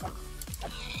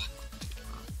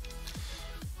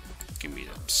 Give me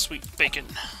the sweet bacon.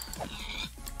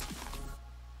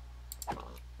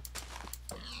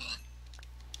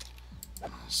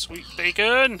 Sweet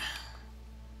bacon!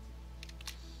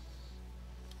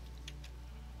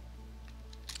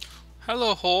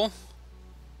 Hello, hole.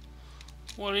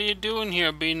 What are you doing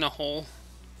here, being a hole?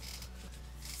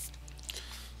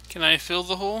 Can I fill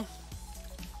the hole?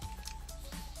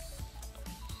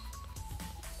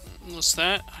 What's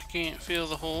that? I can't feel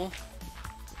the hole.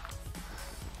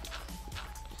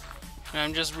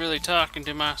 I'm just really talking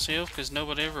to myself because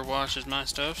nobody ever watches my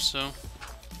stuff, so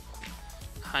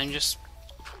I'm just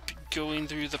going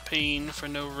through the pain for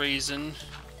no reason.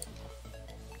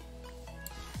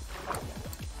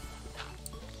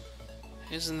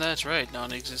 Isn't that right,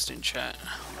 non-existent chat?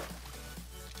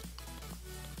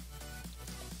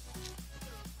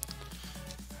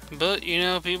 But, you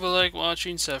know, people like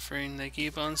watching suffering. They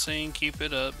keep on saying keep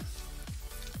it up.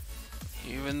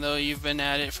 Even though you've been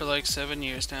at it for like 7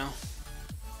 years now.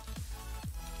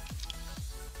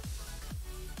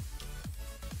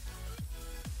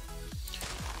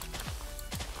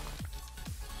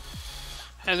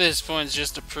 At this point, it's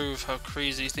just to prove how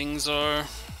crazy things are.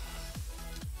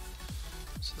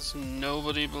 Since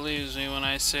nobody believes me when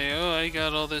I say, oh, I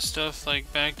got all this stuff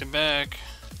like back to back.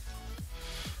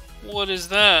 What is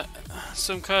that?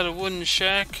 Some kind of wooden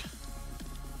shack?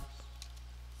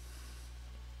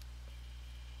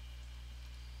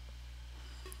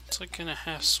 It's like in a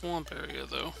half swamp area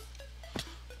though.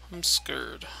 I'm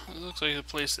scared. It looks like a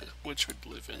place that witch would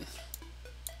live in.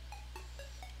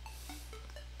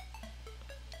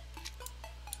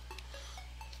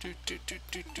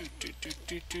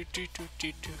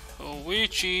 Oh,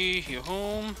 witchy, you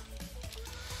home?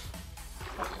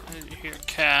 I hear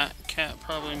cat. Cat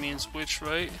probably means witch,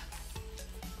 right?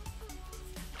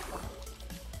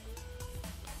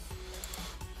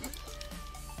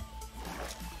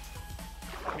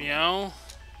 Meow.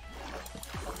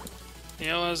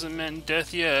 Meow hasn't meant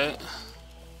death yet.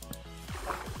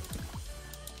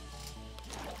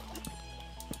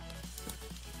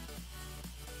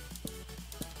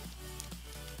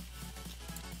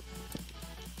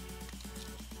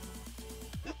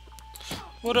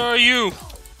 What are you?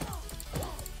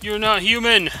 You're not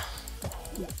human.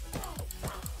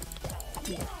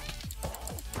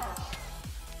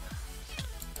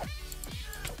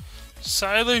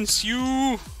 Silence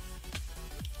you!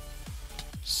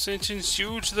 Sentence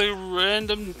you to the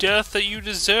random death that you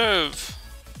deserve.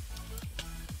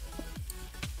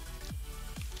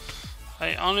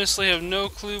 I honestly have no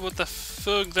clue what the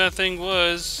fuck that thing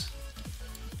was.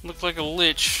 Looked like a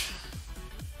lich.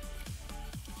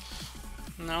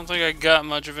 I don't think I got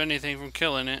much of anything from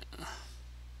killing it.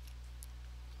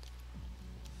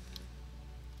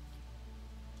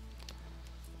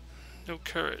 No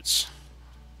carrots.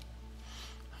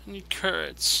 I need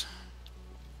carrots.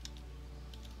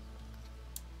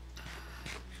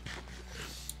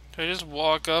 Did I just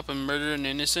walk up and murder an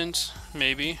innocent?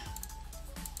 Maybe.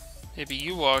 Maybe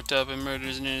you walked up and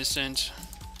murdered an innocent.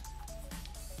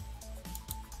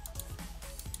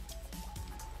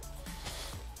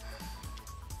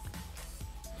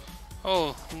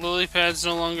 Oh, lily pads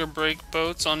no longer break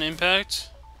boats on impact?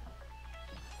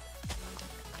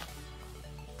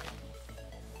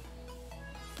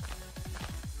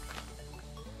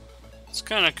 It's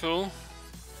kinda cool.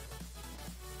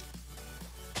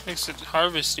 Makes it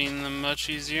harvesting them much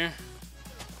easier.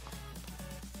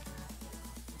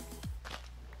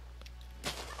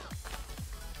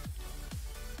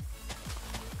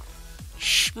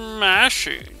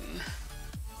 Smashing.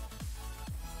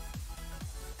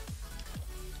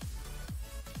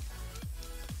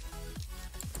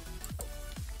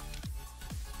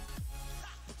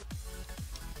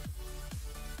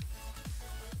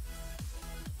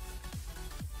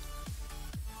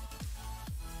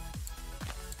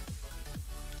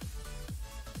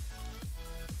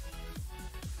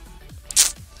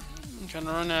 I'm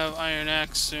gonna run out of iron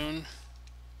axe soon.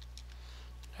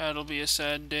 That'll be a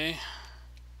sad day.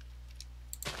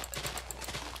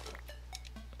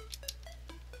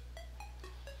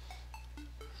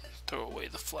 Throw away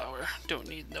the flour. Don't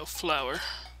need no flour.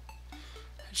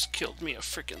 I just killed me a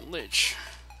frickin' lich.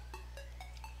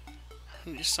 I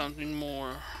need something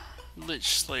more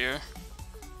lich slayer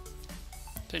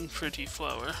than pretty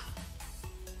flour.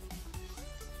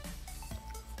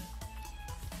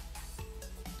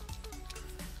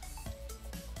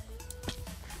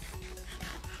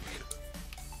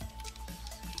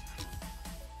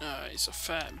 He's a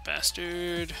fat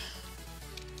bastard.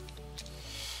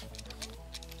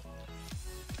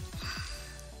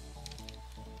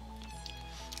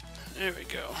 There we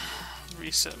go.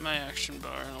 Reset my action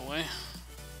bar in a way.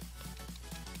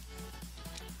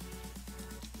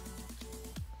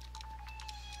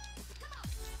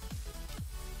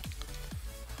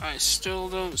 I still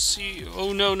don't see.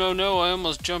 Oh no, no, no! I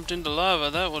almost jumped into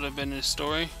lava. That would have been a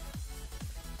story.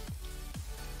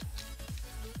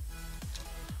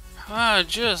 I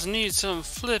just need some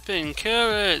flipping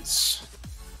carrots.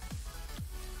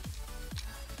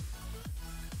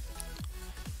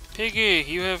 Piggy,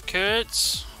 you have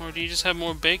carrots? Or do you just have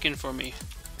more bacon for me?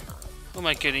 Who am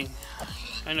I kidding?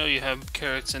 I know you have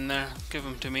carrots in there. Give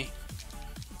them to me.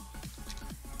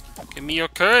 Give me your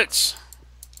carrots!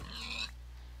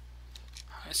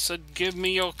 I said give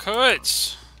me your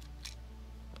carrots!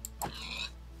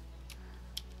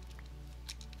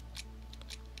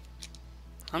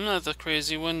 I'm not the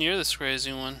crazy one, you're the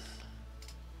crazy one.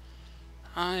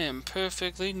 I am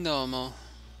perfectly normal.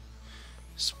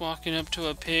 Just walking up to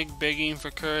a pig begging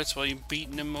for carrots while you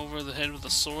beating him over the head with a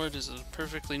sword is a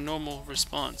perfectly normal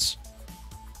response.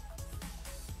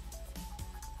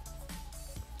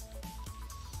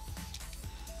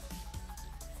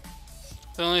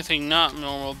 The only thing not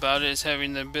normal about it is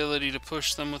having the ability to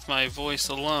push them with my voice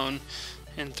alone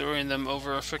and throwing them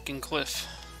over a freaking cliff.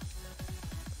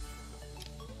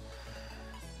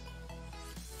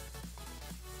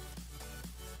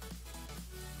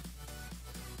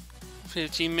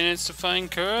 15 minutes to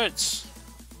find carrots.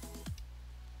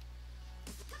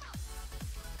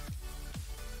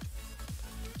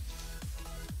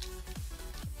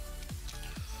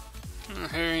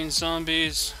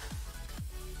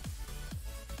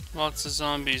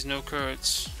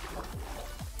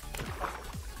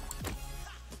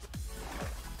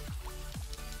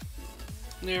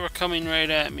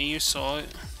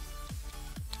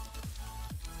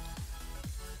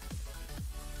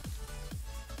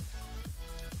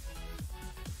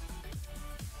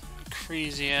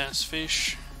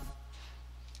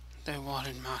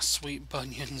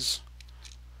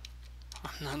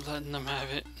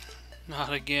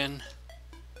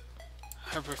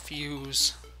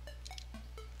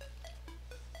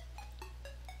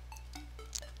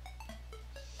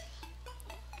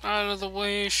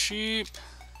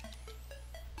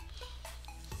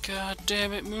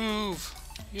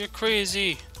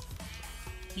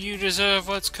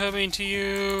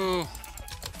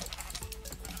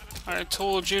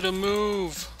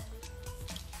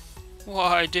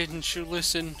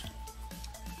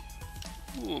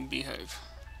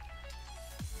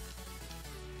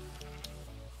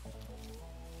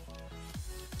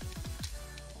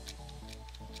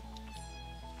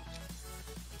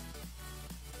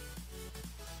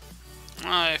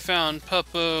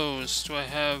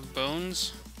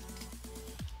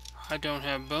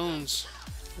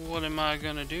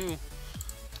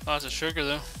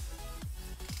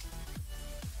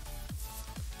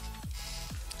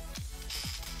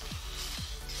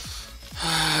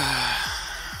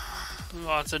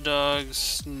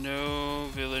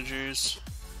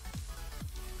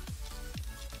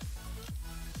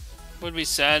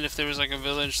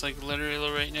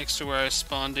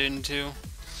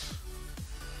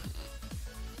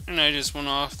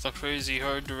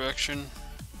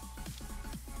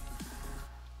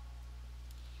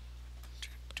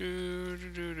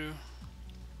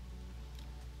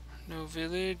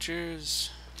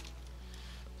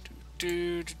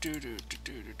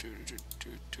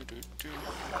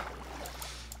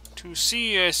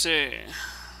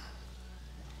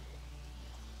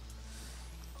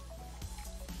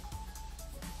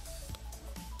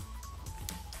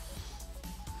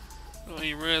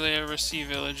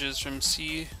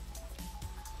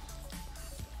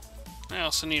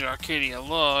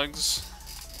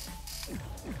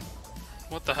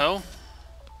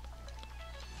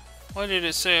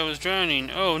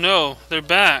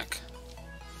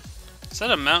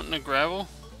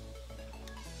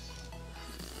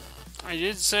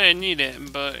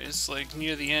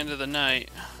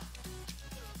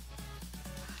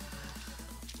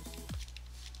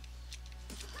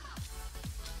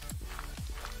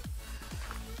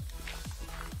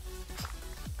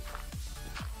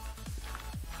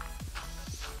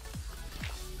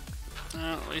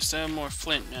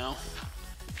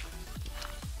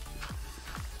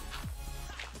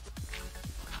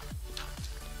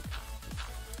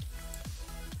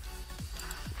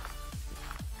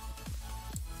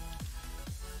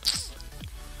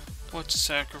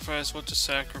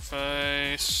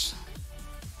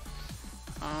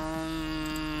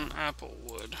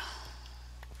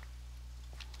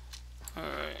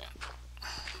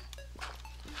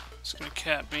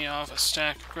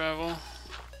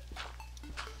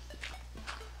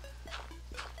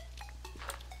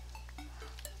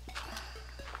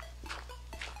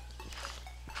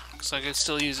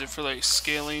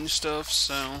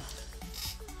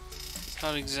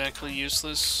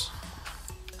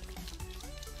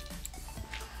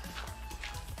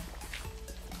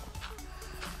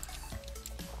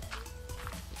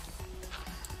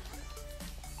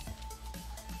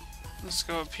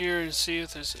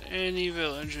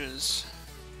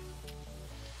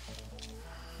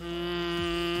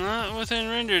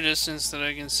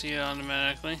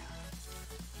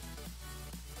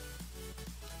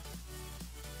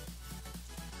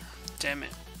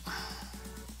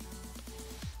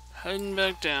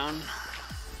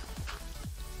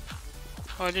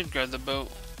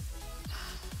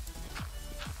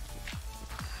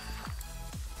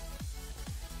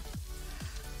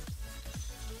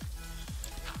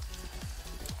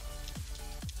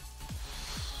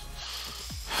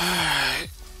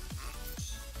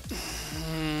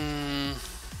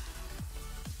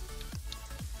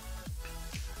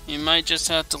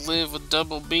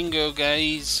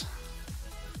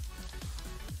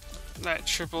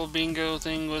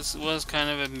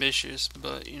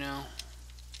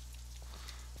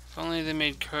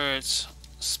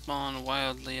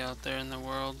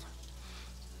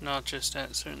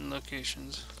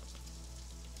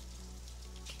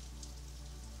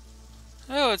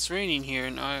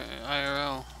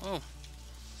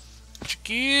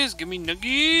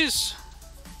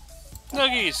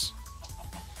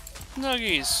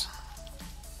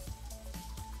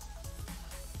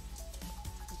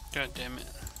 God damn it.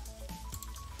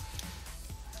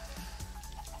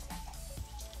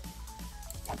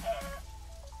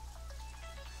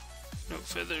 No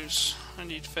feathers. I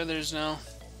need feathers now.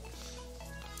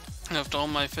 I left all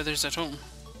my feathers at home.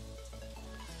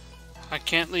 I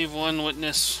can't leave one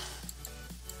witness,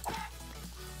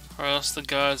 or else the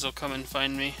gods will come and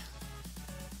find me.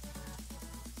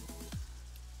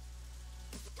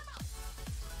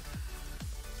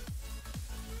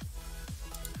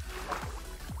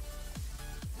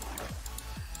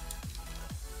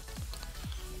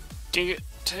 Dang it,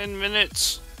 10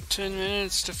 minutes! 10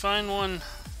 minutes to find one.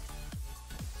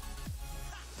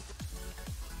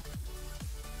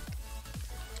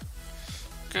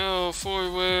 Go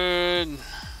forward!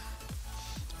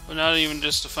 But not even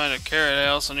just to find a carrot, I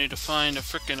also need to find a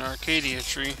frickin' Arcadia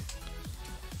tree.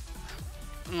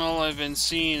 And all I've been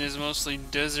seeing is mostly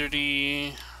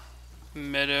deserty,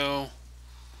 meadow,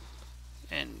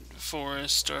 and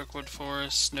forest, darkwood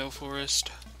forest, snow forest.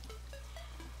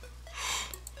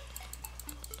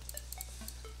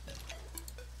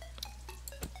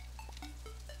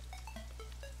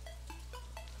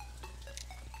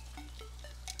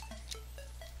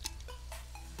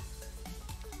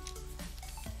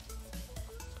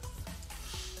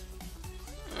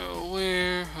 Oh,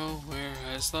 where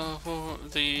has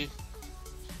the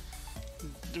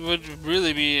would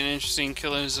really be an interesting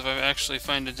killer is if I actually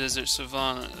find a desert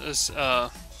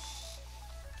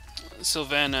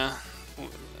Savannah,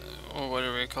 or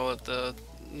whatever you call it,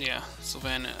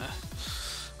 Savannah.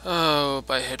 Oh,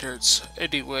 my head hurts.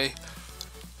 Anyway.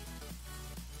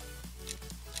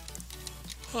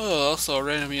 Oh, also a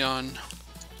random yawn.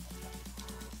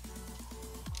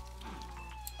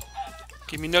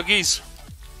 Give me nuggies.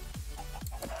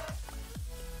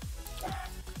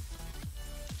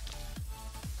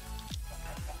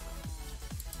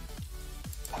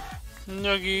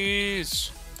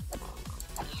 Nuggies.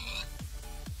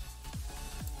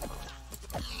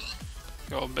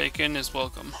 Your bacon is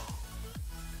welcome.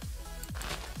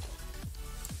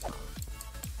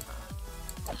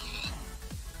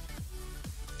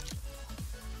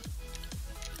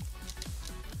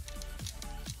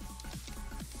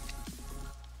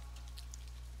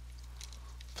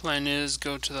 Plan is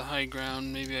go to the high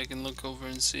ground. Maybe I can look over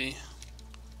and see.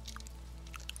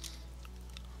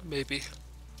 Maybe.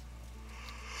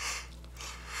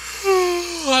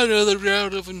 Another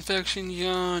round of infection.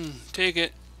 Yawn. Take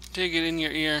it. Take it in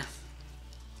your ear.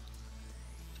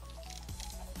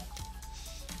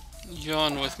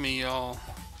 Yawn with me, y'all.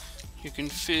 You can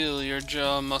feel your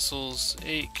jaw muscles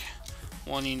ache,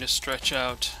 wanting to stretch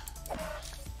out.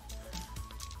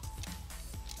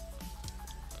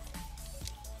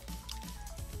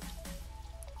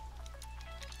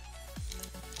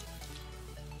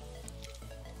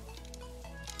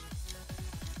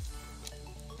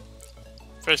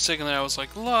 For a second there I was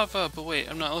like, lava, but wait,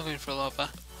 I'm not looking for lava.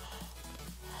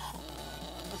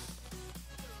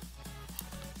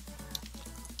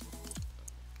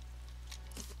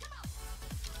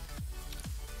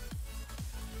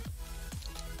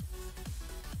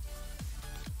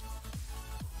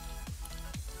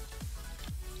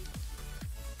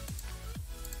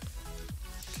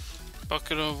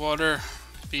 Bucket of water,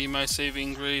 be my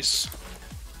saving grace.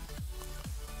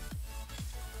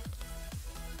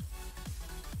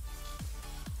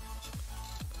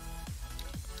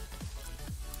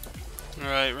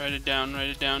 Alright, write it down, write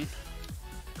it down.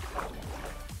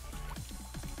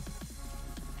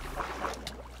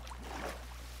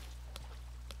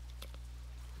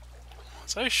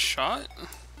 Was I shot?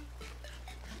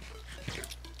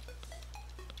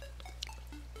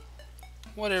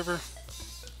 Whatever.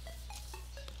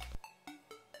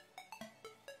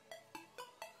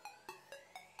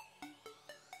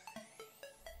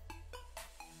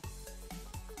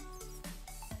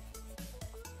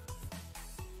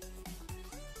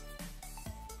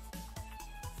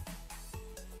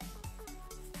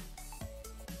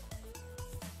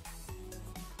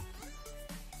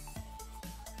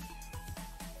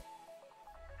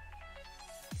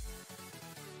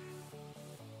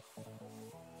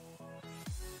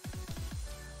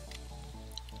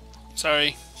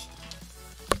 Sorry.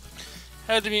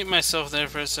 I had to mute myself there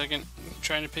for a second,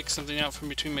 trying to pick something out from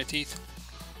between my teeth.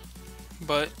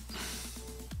 But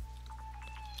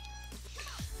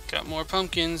got more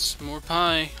pumpkins, more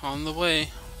pie on the way.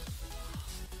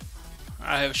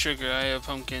 I have sugar, I have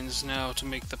pumpkins now to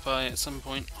make the pie at some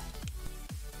point.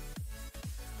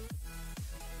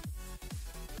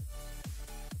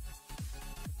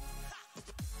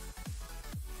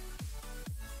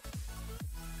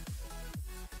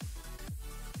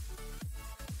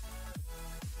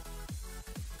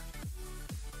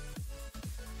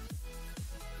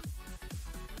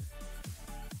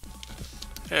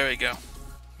 There we go.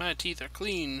 My teeth are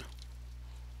clean.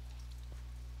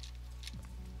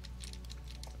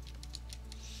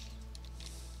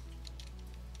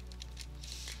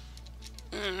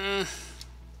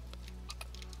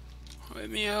 Let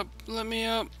me up, let me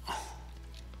up.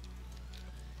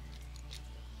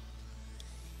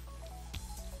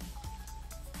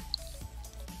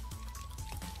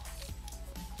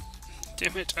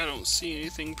 Damn it, I don't see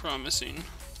anything promising.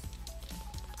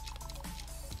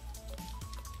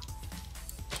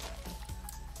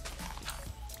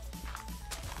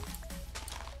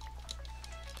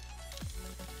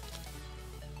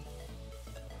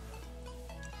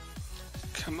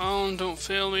 Come on, don't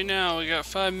fail me now. We got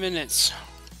 5 minutes.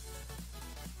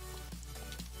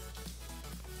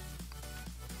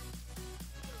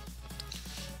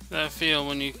 I feel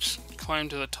when you climb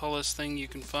to the tallest thing you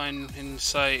can find in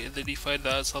sight, that you find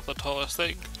that it's not the tallest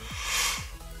thing.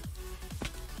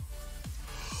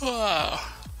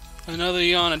 Another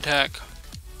yawn attack.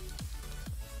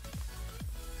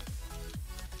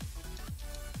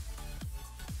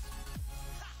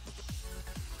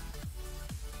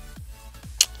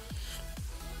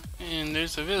 And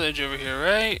there's a village over here,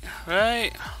 right?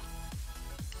 Right?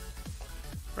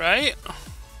 Right?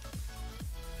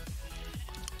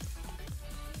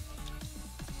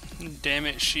 Damn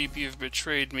it, sheep, you've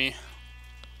betrayed me.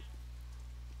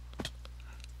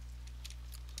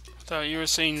 Thought you were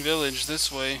saying village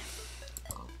this way.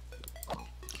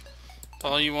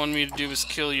 All you wanted me to do was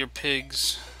kill your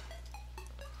pigs.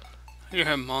 You're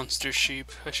a monster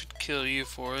sheep. I should kill you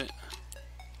for it.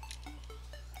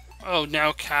 Oh,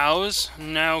 now cows?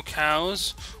 Now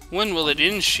cows? When will it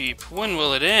end, sheep? When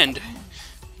will it end?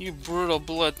 You brutal,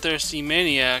 bloodthirsty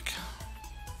maniac.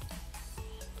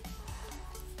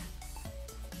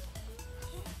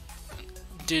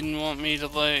 Didn't want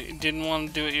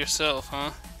to do it yourself, huh?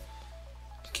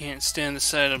 Can't stand the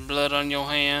sight of blood on your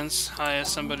hands. Hire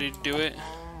somebody to do it.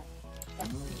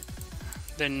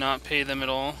 Then not pay them at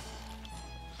all.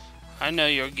 I know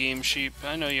your game, sheep.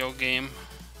 I know your game.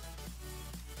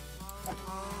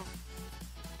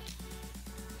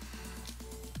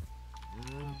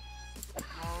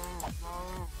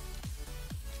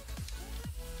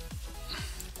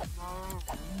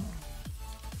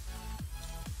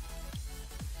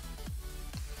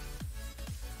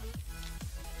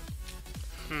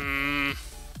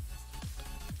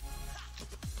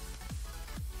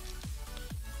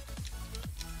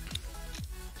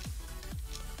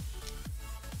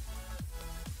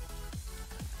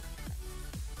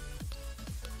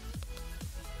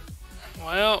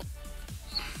 Well,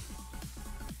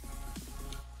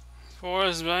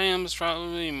 forest biome's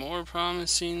probably more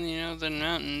promising, you know, than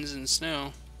mountains and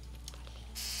snow.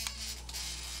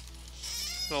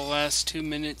 The last 2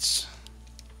 minutes.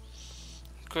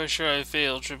 Of course, sure, I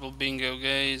failed. Triple bingo,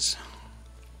 guys.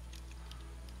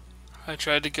 I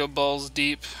tried to go balls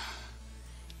deep,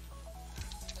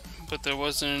 but there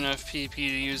wasn't enough PP to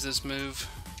use this move.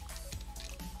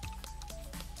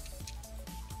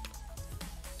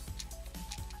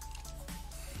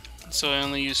 So I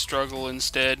only used struggle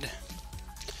instead.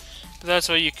 But that's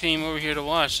why you came over here to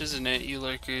watch, isn't it, you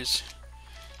lurkers?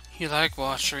 You like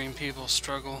watching people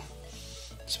struggle.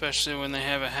 Especially when they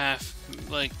have a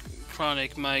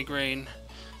chronic migraine.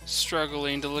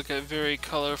 Struggling to look at very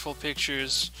colorful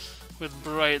pictures with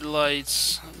bright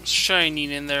lights shining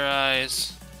in their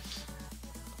eyes.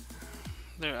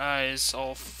 Their eyes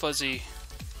all fuzzy.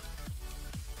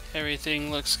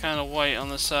 Everything looks kind of white on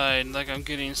the side, like I'm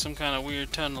getting some kind of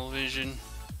weird tunnel vision.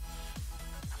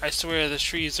 I swear the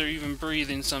trees are even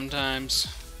breathing sometimes.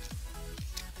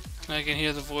 I can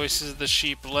hear the voices of the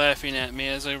sheep laughing at me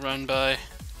as I run by.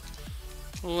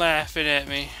 Laughing at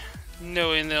me,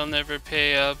 knowing they'll never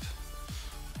pay up,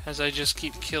 as I just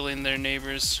keep killing their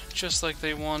neighbors, just like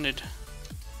they wanted.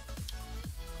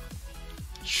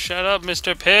 Shut up,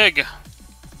 Mr. Pig!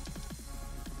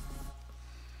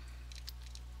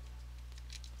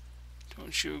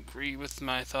 Don't you agree with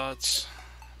my thoughts?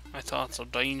 My thoughts are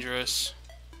dangerous.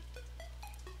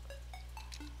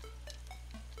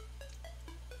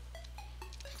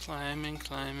 Climbing,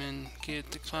 climbing,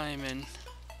 get the climbing.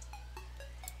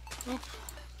 Oop,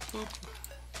 oop,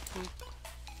 oop.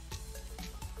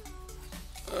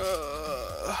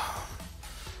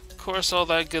 Of course, all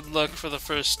that good luck for the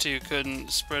first two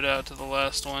couldn't spread out to the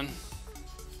last one.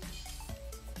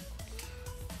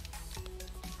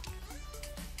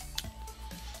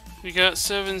 We got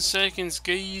 7 seconds,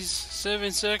 guys.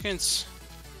 7 seconds.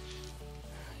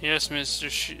 Yes, Mr.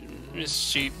 Miss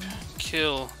Sheep.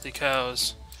 Kill the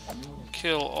cows.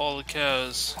 Kill all the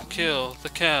cows. Kill the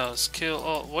cows. Kill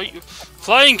all. Wait,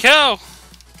 flying cow!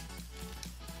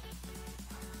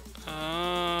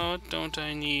 What don't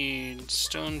I need?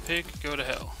 Stone pick, go to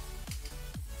hell.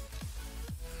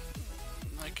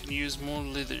 I can use more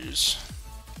leathers.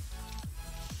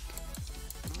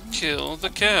 Kill the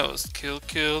cows. Kill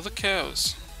the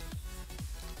cows.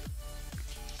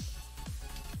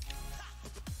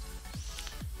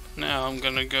 Now I'm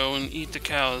gonna go and eat the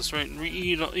cows, right?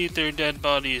 Eat their dead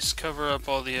bodies, cover up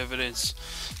all the evidence.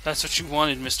 That's what you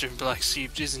wanted, Mr. Black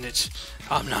Sheep, isn't it?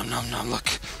 Nom nom nom,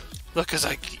 look as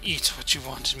I eat what you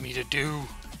wanted me to do.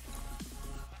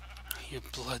 You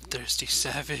bloodthirsty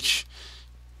savage.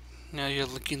 Now you're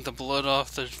licking the blood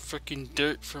off the frickin'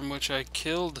 dirt from which I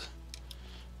killed.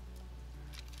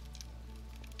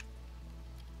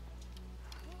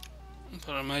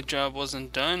 But my job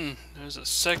wasn't done. There's a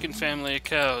second family of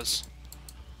cows.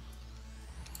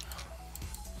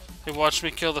 They watched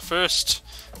me kill the first.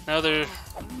 Now they're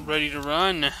ready to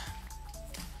run.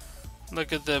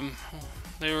 Look at them.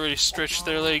 They already stretched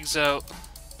their legs out.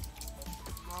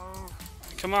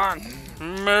 Come on.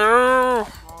 Moo!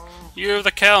 You're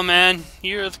the cow, man.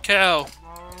 You're the cow.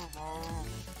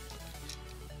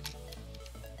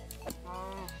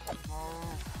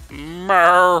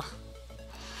 Moo!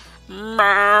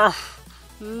 No,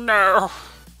 no,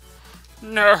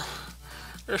 no,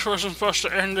 this wasn't supposed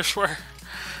to end this way.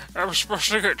 I was supposed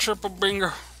to get triple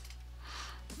bingo,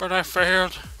 but I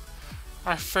failed.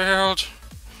 I failed.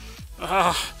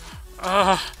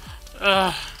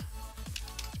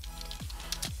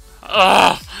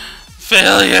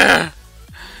 Failure!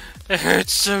 It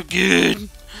hurts so good.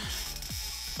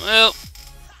 Well,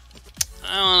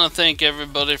 I want to thank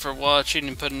everybody for watching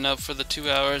and putting up for the 2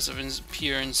 hours of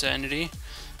pure insanity.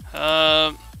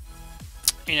 You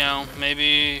know,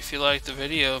 maybe if you like the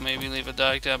video, maybe leave a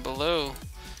like down below.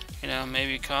 You know,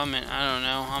 maybe comment. I don't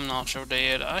know. I'm not sure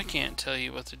yet. I can't tell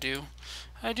you what to do.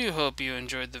 I do hope you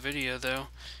enjoyed the video, though.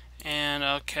 And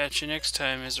I'll catch you next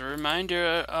time. As a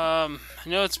reminder, I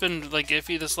know it's been like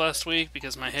iffy this last week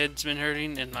because my head's been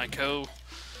hurting and my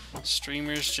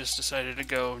streamers just decided to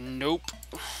go nope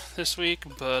this week,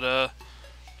 but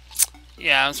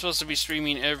yeah, I'm supposed to be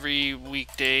streaming every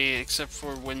weekday except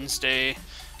for Wednesday.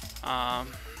 To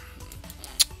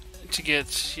get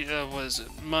was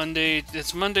it Monday?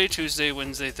 It's Monday, Tuesday,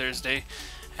 Wednesday, Thursday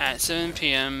at 7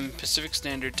 p.m. Pacific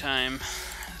Standard Time.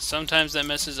 Sometimes that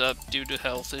messes up due to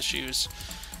health issues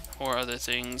or other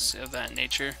things of that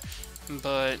nature.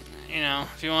 But you know,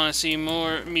 if you want to see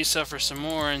me suffer some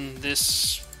more in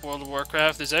this World of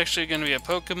Warcraft, there's actually going to be a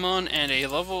Pokemon and a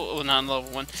level, well, not level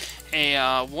 1,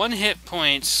 a 1 hit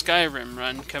point Skyrim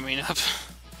run coming up,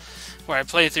 where I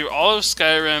play through all of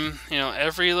Skyrim, you know,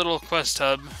 every little quest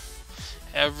hub,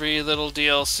 every little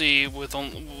DLC,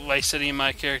 by setting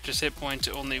my character's hit point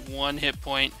to only 1 hit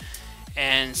point,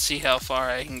 and see how far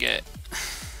I can get.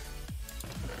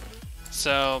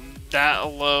 So that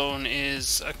alone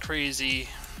is a crazy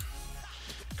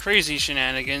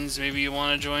shenanigans. Maybe you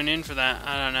want to join in for that.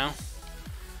 I don't know.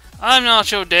 I'm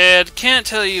not your dad. Can't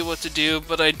tell you what to do,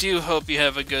 but I do hope you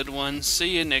have a good one.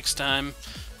 See you next time.